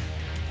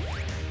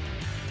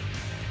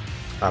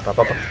 Up, up,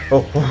 up.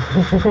 Oh.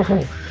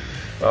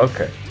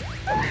 Okay.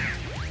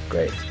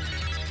 Great.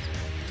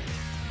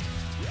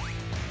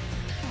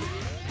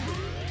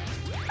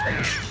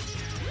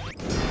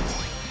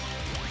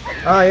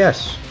 Ah,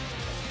 yes.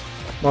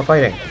 More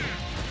fighting.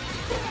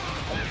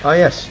 Ah,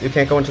 yes. You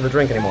can't go into the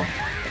drink anymore.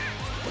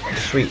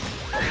 Sweet.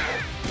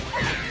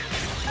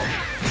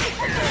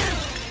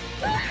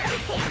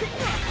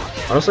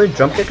 Honestly,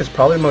 jump kick is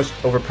probably the most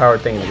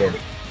overpowered thing in the game.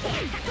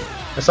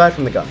 Aside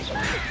from the guns.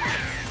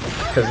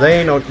 Because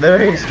they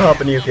ain't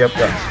stopping you if you have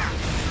guns.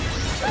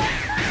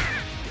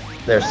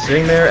 They're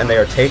sitting there and they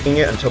are taking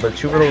it until they're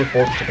too little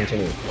forced to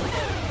continue.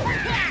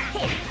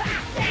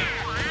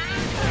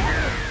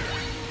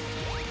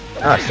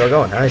 Ah, still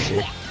going. I see.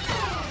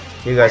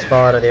 You guys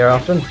fall out of the air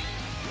often?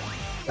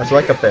 What's it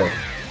like up there?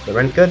 The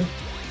rent good?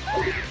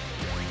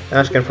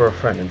 Asking for a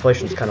friend.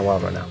 Inflation's kind of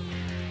wild right now.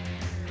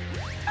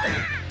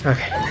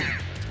 Okay.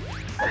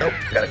 Nope,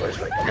 gotta go this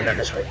way, and then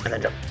this way, and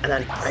then jump, and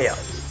then hey out.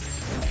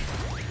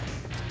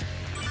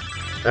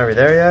 Are we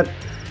there yet?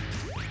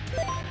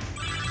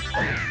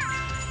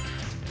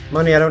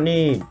 Money I don't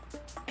need.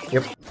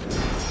 Yep.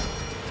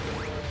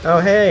 Oh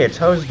hey, it's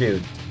Hose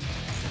Dude.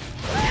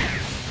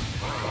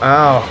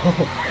 Ow.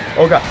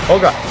 Oh God, oh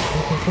God.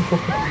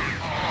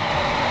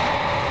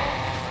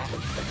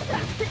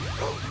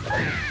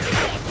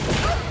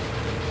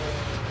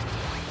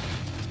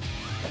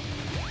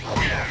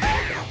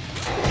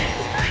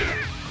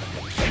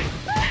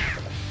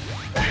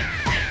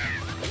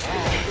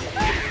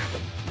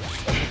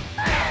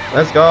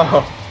 Let's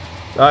go!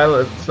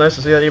 It's nice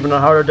to see that even on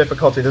harder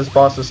difficulty, this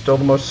boss is still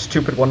the most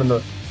stupid one in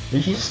the...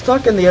 He's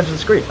stuck in the edge of the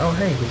screen. Oh,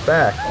 hey, he's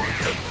back.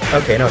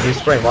 Okay, no, he's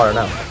spraying water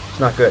now. It's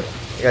not good.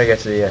 You gotta get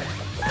to the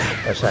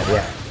other side,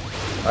 yeah.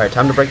 Alright,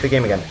 time to break the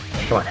game again.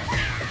 Come on.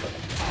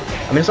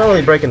 I mean, it's not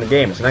really breaking the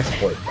game, it's an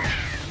exploit.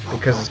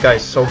 Because this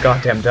guy's so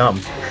goddamn dumb.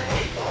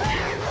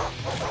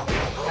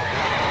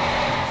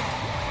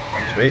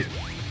 Sweet.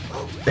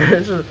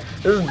 There's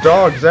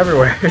dogs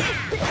everywhere.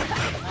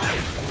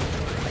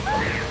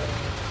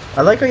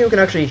 I like how you can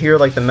actually hear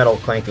like the metal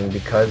clanking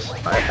because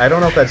I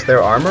don't know if that's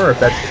their armor or if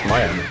that's just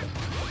my armor.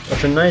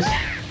 That's a nice,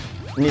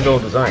 neat little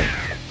design.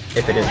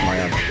 If it is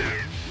my armor.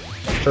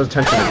 Shows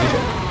attention to detail.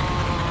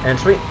 And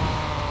sweet,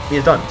 he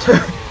is done.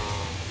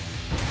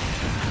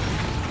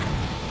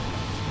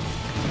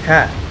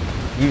 Cat,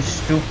 You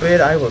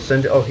stupid, I will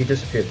send you. Oh, he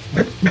disappeared.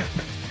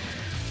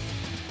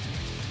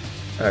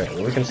 Alright,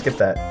 well, we can skip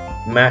that.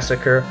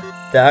 Massacre.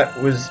 That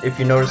was, if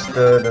you noticed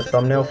the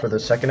thumbnail for the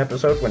second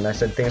episode when I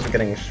said things were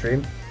getting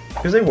extreme.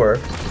 Because they were.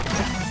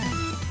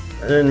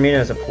 I didn't mean it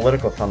as a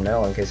political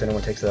thumbnail in case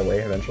anyone takes it that way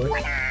eventually.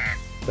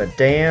 But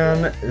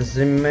Dan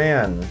the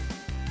man.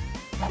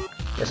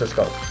 Yes, let's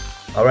go.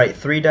 Alright,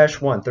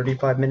 3-1,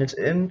 35 minutes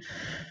in.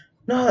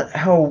 Not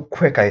how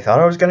quick I thought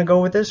I was gonna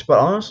go with this, but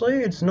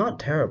honestly, it's not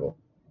terrible.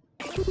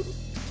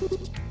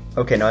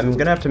 Okay, now I'm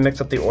gonna have to mix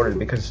up the order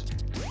because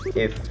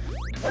if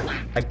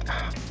I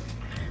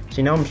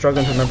see now I'm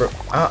struggling to remember.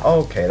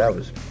 Okay, that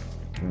was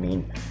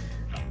mean.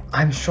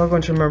 I'm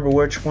struggling to remember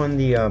which one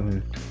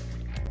the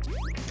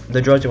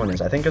Georgia one is.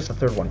 I think it's the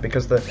third one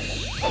because the.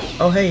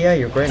 Oh hey, yeah,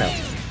 you're gray now.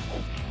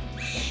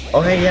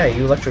 Oh hey, yeah,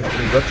 you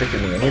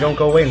electrocuted me, and you don't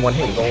go away in one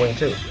hit. You go away in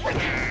two.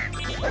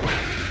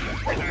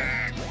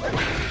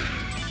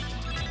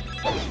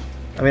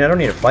 I mean, I don't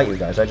need to fight you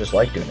guys. I just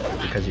like doing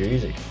it because you're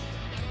easy.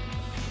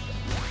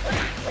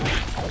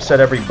 Set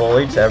every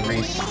bully to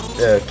every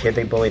kid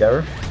they bullied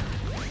ever.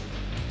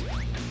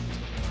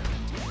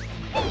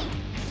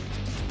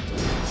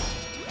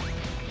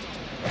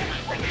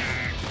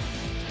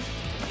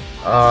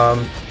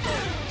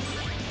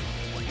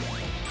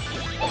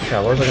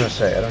 Yeah, what was I gonna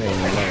say? I don't even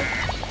know.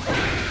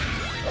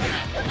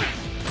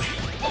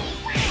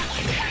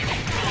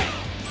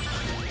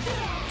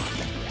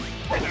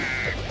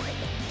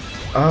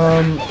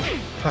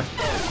 Fuck.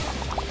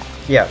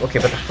 Yeah, okay,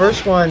 but the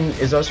first one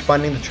is us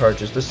finding the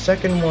charges. The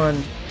second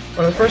one,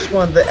 or the first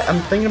one, I'm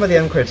thinking about the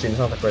end credit scene, it's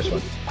not the first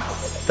one.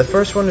 The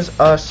first one is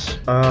us,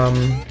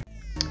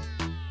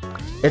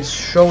 it's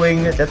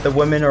showing that the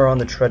women are on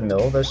the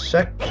treadmill. The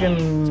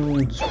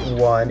second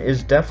one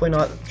is definitely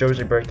not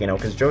Josie Burkino,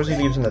 because Josie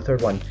leaves in the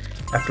third one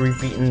after we've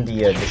beaten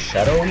the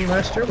Shadow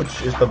Master,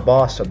 which is the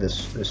boss of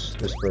this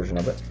version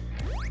of it.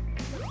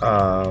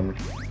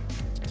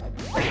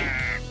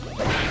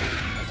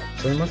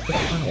 So we must be the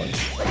final one.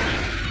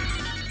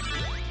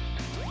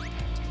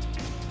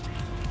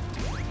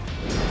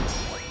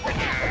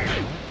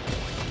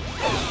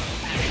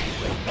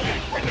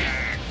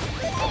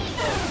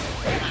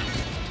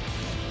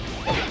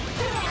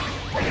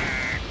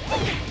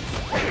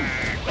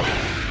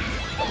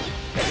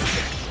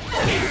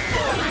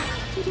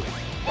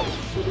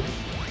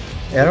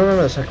 Yeah, I don't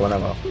remember the second one that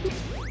well.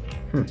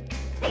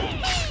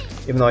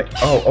 Even though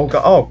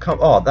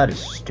oh, that is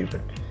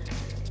stupid.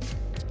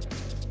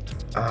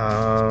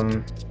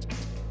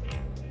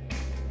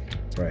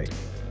 Right.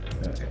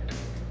 Okay.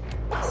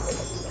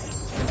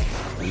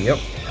 Yep.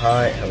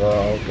 Hi,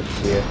 hello, good to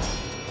see you.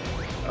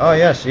 Oh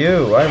yes,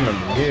 you, I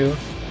remember you.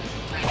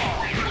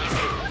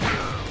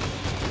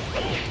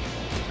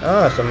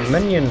 Ah, some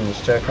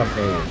minions to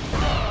accompany you.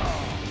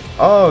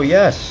 Oh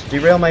yes,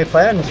 derail my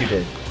plans you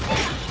did.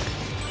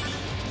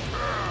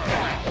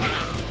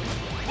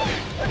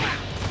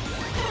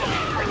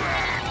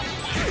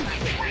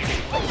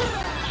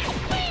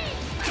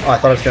 Oh, I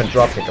thought I was gonna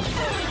drop kick him.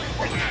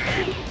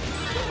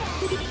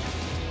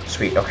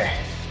 Sweet, okay.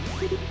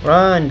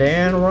 Run,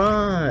 Dan,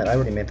 run! I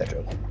already made that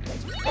joke.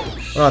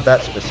 Well, not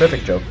that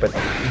specific joke, but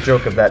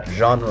joke of that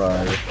genre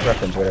or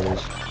reference, whatever it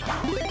is.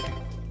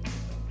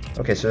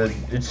 Okay, so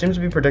it seems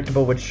to be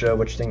predictable which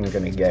thing you're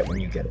gonna get when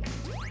you get it.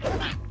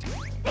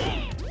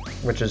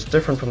 Which is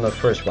different from the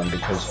first one,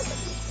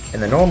 because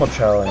in the normal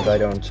challenge I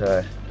don't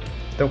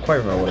quite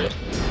remember what it was.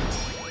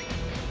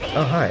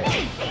 Oh, hi.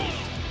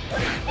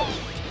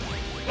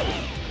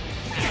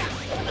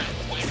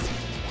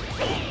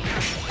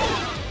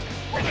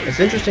 It's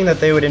interesting that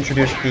they would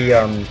introduce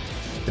the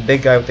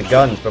big guy with the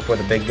guns before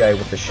the big guy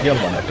with the shield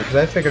went up, because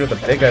I figured the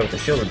big guy with the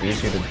shield would be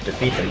easier to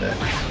defeat than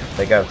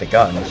the guy with the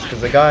guns,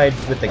 because the guy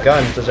with the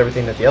guns does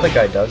everything that the other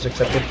guy does,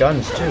 except with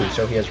guns too,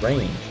 so he has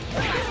range.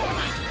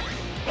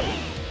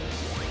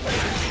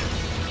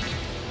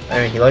 I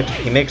mean,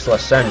 he makes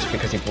less sense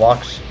because he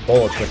blocks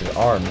bullets with his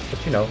arm,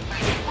 but you know,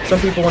 some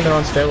people when they're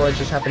on steroids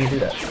just happen to do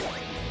that.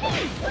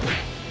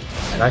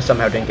 And I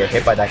somehow didn't get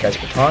hit by that guy's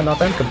baton, not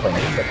that I'm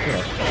complaining, but you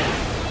know.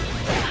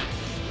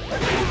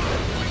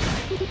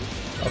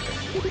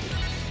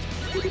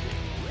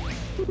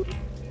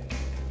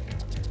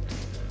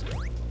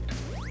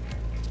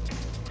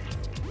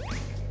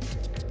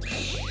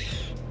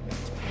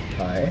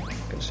 Hi,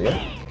 good to see you.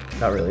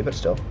 Not really, but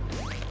still.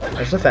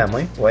 There's the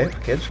family, wife,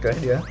 kids,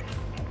 good, yeah.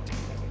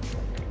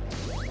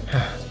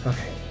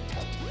 Okay.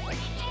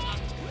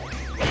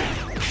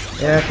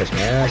 Yeah, kiss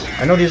my ass.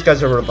 I know these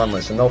guys are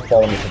relentless, and they'll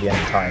follow me to the end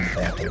of time if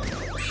they have to.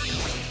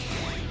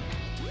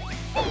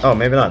 Oh,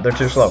 maybe not, they're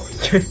too slow.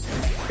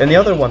 And the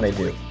other one they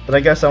do, but I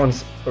guess that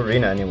one's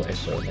arena anyway,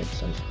 so it makes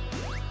sense.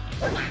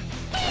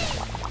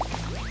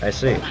 I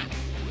see.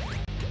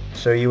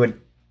 So you would...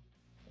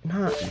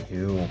 Not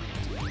you.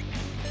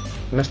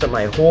 Messed up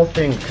my whole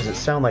thing because it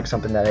sounded like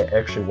something that it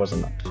actually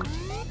wasn't up to.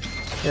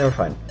 Yeah, we're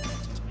fine.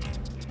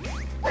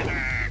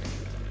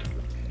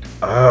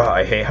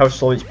 I hate how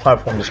slow these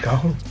platforms go.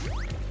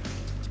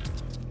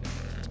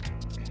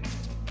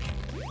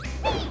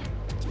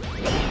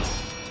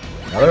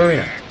 Another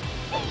arena.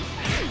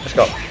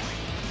 Let's go.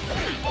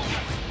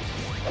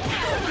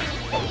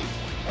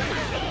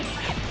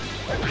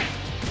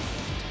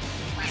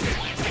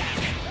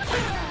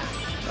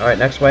 Alright,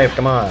 next wave,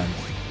 come on.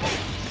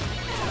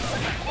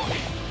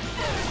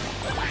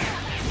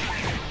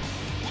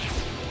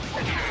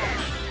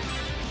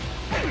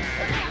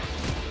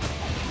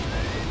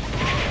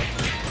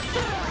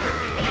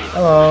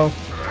 Hello.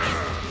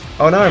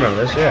 Oh, now I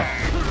remember this, yeah.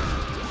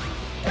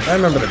 I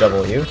remember the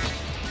double U.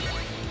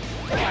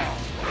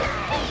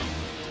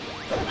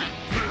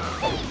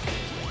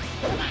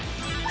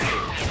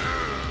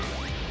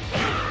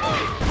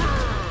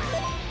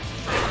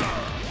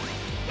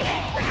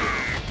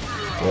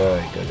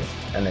 Good, good.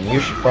 And then you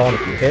should fall in a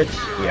few hits.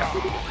 Yeah.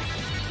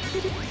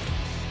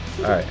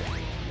 Alright.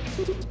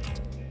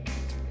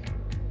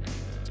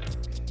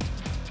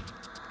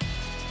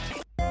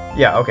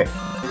 Yeah, okay.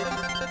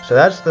 So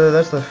that's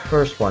the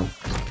first one.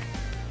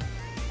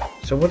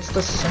 So what's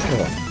the second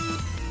one?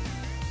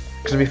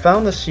 Because we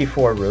found the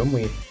C4 room.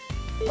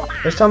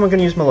 This time I'm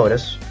gonna use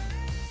Melodus.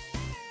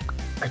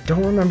 I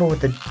don't remember what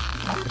the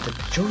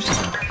Josie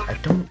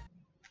did.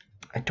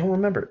 I don't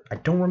remember. I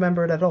don't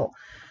remember it at all.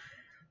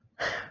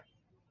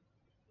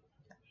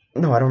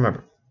 No, I don't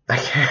remember. I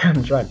can't.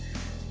 I'm trying.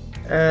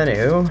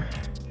 Anywho.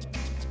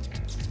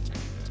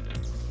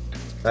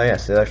 Oh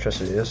yes, the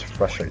electricity. This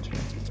frustrates me.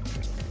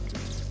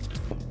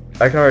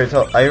 I can already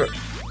tell. The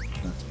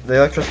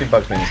electricity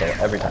bugs me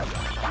every time.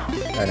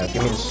 I know.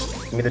 Give me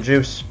this. Give me the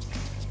juice.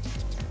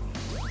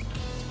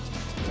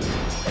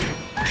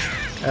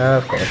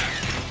 Of course.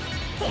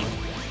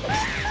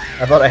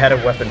 I thought I had a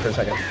weapon for a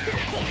second.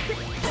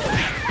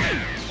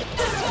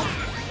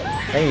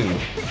 Hey.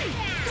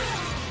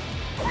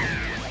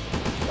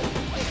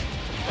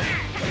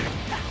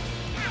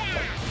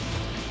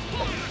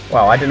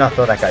 Wow, I did not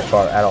throw that guy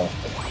far at all.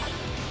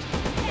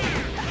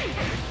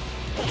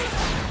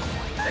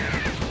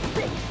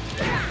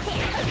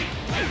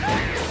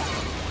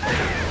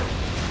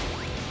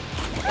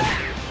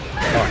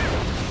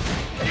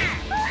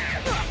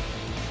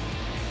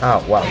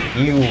 Oh, wow,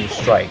 you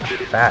strike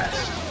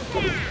fast.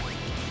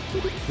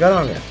 Get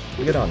on you.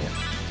 Get on you.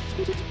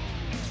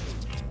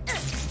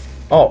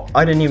 Oh,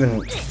 I didn't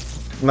even...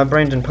 My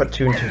brain didn't put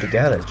two and two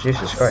together.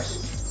 Jesus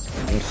Christ.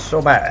 I'm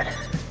so bad.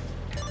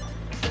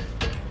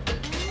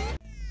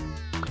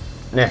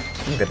 Nah,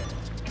 I'm good.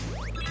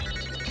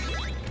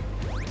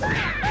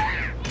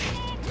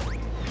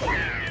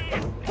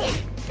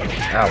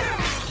 Ow.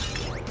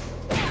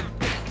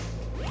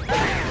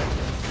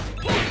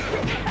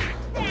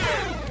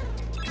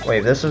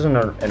 Wait, this isn't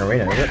an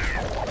arena, is it?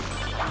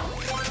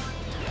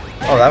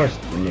 Oh, that was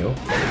new.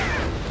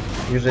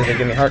 Usually they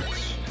give me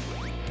hearts.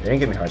 They didn't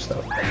give me hearts,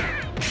 though.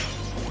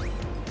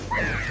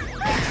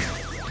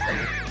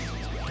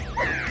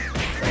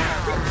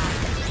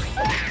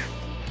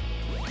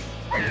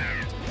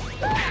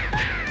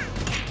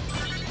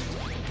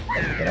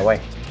 Get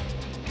away.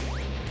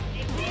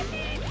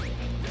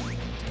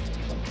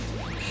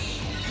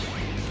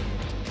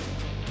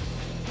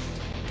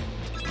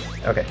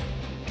 Okay.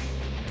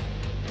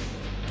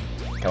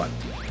 Come on.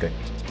 Good.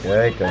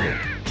 Good, good.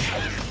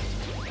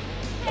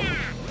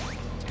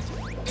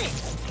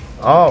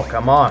 Oh,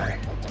 come on.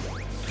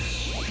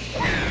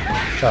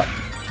 Shut up.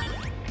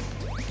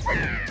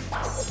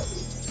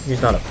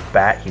 He's not a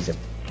bat, he's a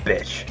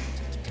bitch.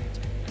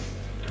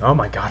 Oh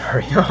my god,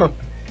 hurry up.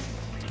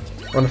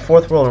 We're on the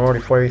fourth world and we're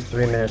already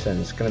 43 minutes in.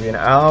 It's gonna be an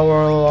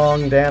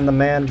hour-long Dan the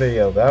Man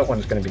video. That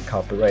one's gonna be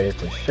copyrighted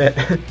to shit.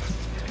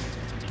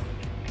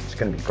 It's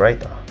gonna be great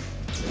though.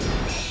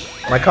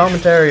 My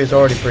commentary is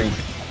already pretty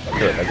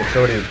good. Like, it's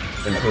already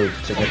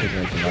improved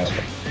significantly from last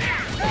one.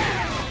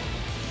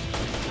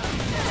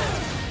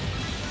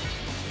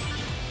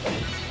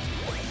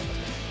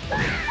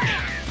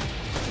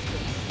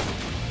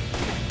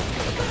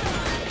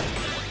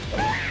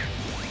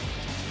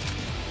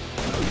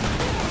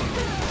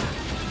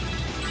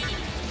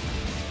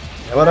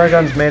 What our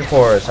guns made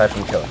for aside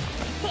from killing.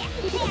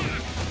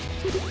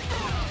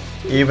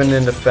 Even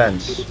in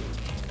defense,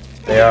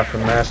 they are for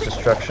mass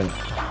destruction.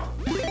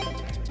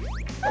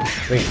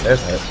 Sweet,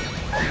 there's a hit.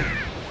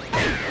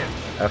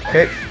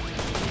 Okay.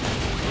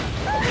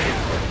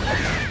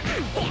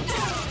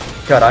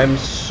 God, I'm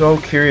so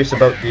curious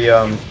about the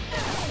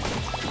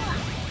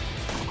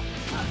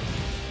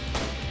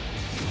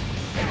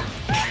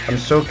I'm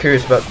so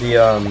curious about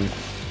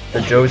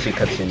the Josie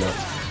cutscene though.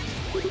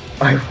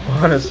 I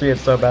want to see it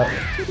so badly.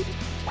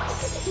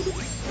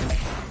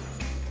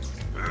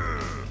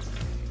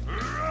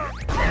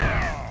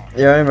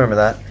 Yeah, I remember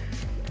that.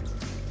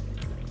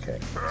 Okay.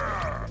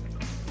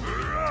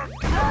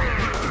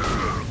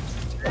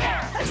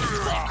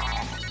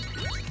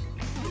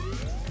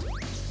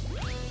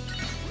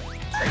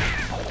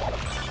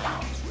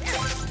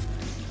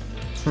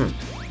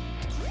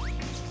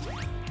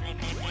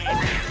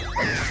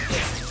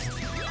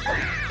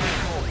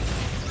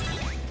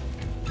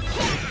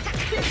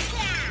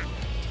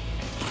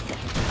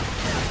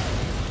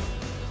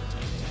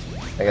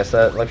 I guess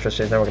that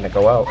electricity is never going to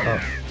go out.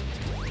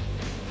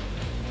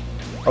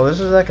 Oh,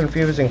 this is that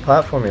confusing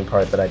platforming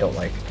part that I don't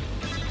like.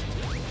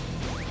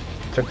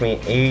 Took me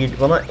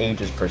well, not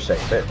ages per se,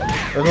 but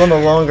it was one of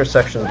the longer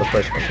sections of the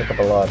place, but took up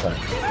a lot of time.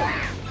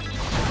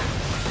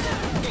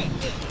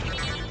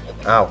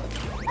 Ow.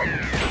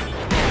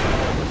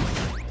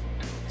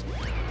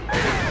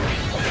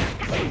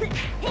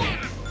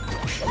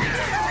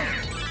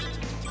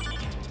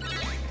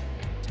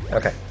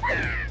 Okay.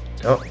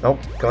 Oh, nope,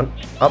 come on.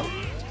 Up.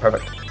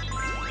 Perfect.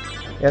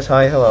 Yes,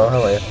 hi, hello,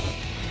 how are you?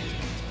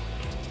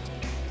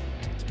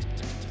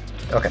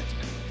 Okay.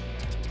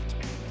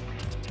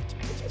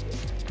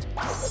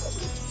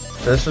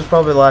 So this is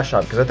probably the last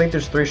shop, because I think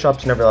there's 3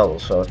 shops in every level,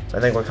 so I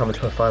think we're coming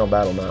to a final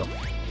battle now.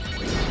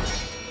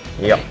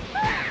 Yep.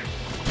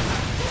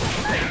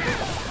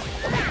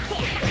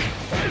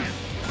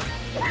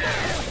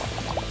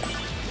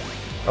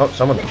 Oh,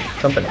 something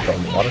fell in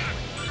the water.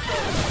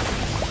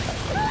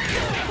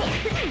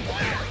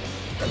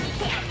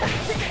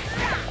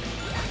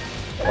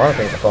 A lot of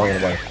things are falling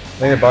in the water. I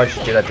think the barge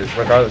should do that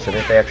regardless of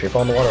if they actually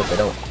fall in the water or if they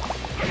don't.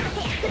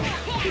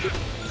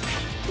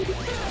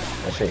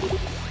 I see.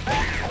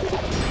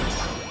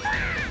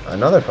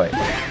 Another fight.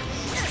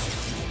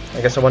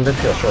 I guess the one did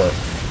feel short.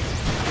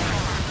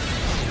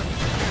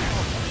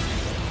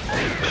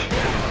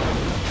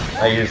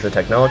 I used the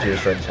technology to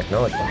destroy the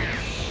technology.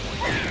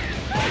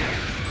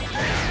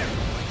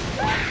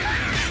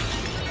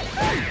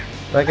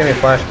 That gave me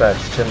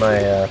flashbacks to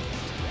my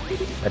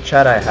a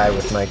chat I had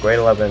with my grade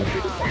 11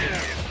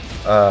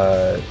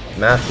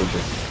 math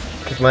teacher.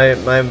 Because my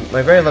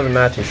grade 11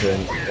 math teacher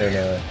in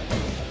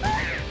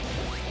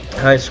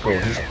high school,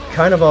 he's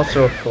kind of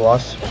also a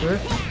philosopher,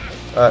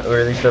 or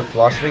at least a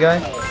philosophy guy.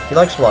 He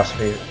likes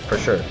philosophy for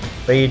sure,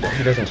 but he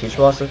doesn't teach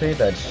philosophy.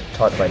 That's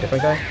taught by a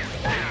different guy.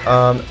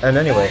 And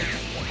anyway,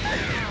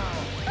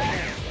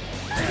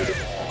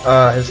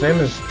 his name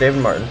is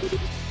David Martin.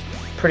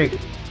 Pretty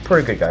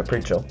good guy,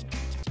 pretty chill.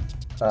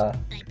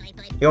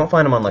 You won't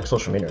find him on like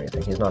social media or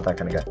anything. He's not that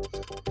kind of guy.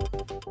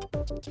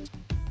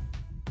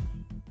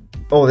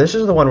 Oh, this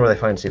is the one where they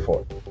find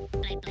C4.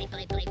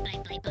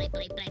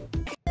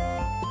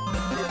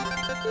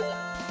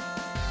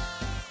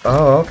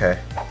 Oh, okay.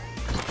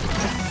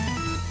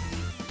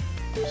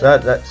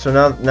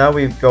 So now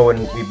we go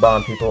and we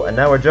bomb people, and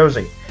now we're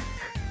Josie.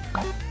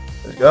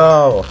 Let's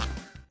go.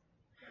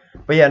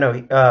 But yeah,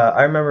 no.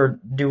 I remember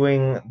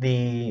doing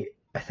the.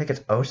 I think it's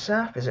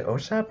OSAP. Is it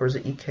OSAP or is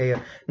it EK?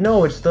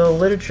 No, it's the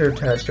literature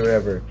test or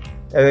whatever.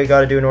 That we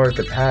got to do in order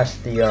to pass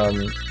the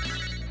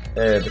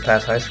to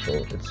pass high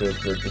school. It's a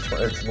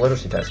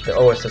literacy test. The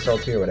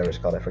OSSLT or whatever it's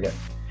called. I forget.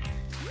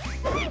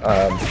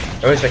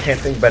 At least I can't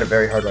think about it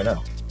very hard right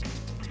now.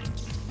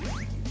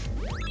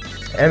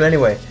 And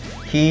anyway,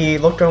 he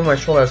looked over my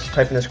shoulder. I was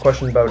typing this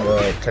question about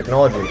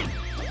technology,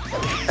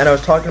 and I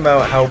was talking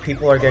about how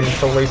people are getting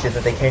so lazy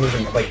that they can't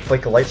even like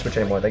flick a light switch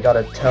anymore. They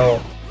gotta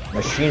tell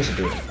machines to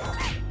do it.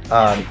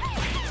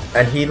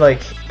 And he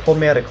like pulled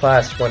me out of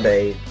class one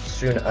day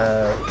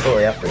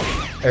shortly after.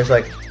 And he was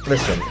like,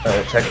 "Listen,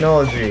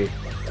 technology.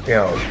 You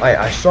know,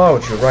 I saw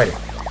what you're writing,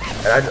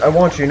 and I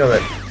want you to know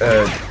that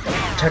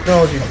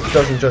technology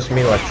doesn't just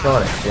mean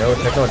electronics. You know,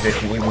 technology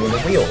can even mean a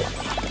wheel."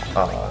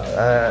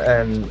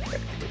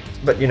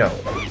 But you know,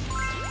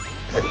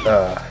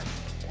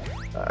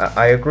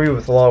 I agree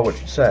with a lot of what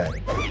you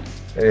said.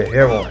 If you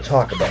ever want to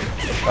talk about it,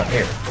 I'm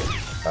here.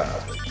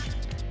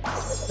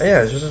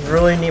 Yeah, it's just a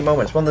really neat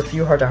moment. It's one of the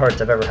few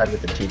heart-to-hearts I've ever had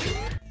with a teacher.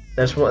 And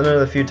it's one of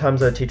the few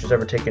times that a teacher's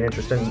ever taken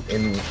interest in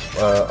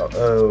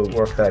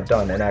work that I've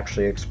done and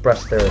actually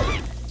expressed their,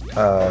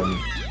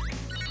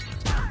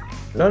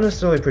 not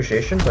necessarily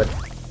appreciation, but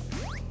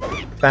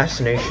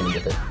fascination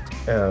with it.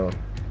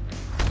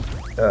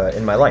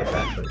 In my life,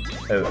 actually.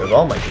 Of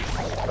all my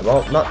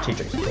teachers. Not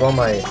teachers, of all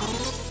my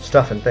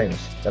stuff and things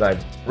that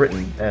I've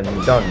written and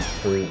done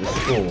for the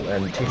school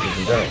and teachers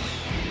in general.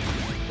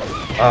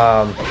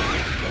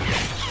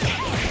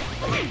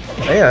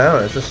 Yeah, I don't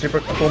know, it's a super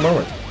cool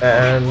moment,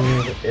 and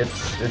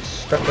it's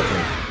stuck with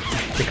me,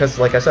 because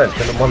like I said, it's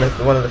been one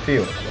of the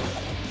few.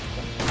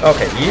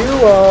 Okay, you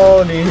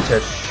all need to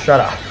shut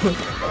up.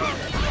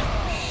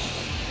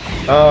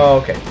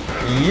 Okay,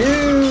 you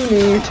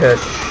need to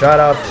shut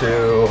up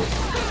too.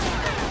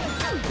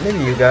 Maybe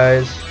you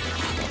guys.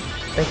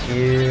 Thank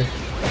you.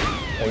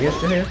 Are you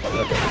still here?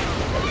 Okay.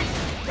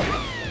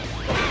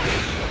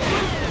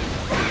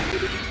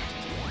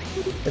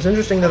 It's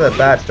interesting that the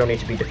bats don't need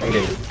to be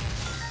defeated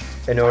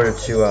in order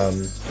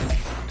to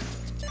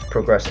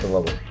progress the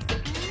level.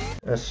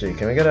 Let's see,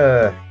 can we get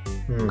a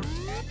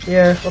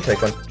yeah, I'll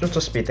take one, just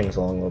to speed things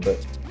along a little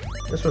bit.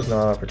 This was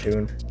not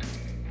opportune.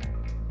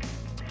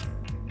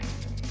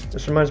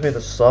 This reminds me of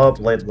the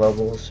sub-late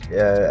levels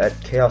at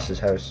Chaos's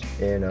house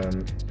in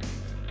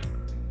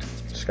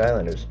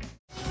Skylanders.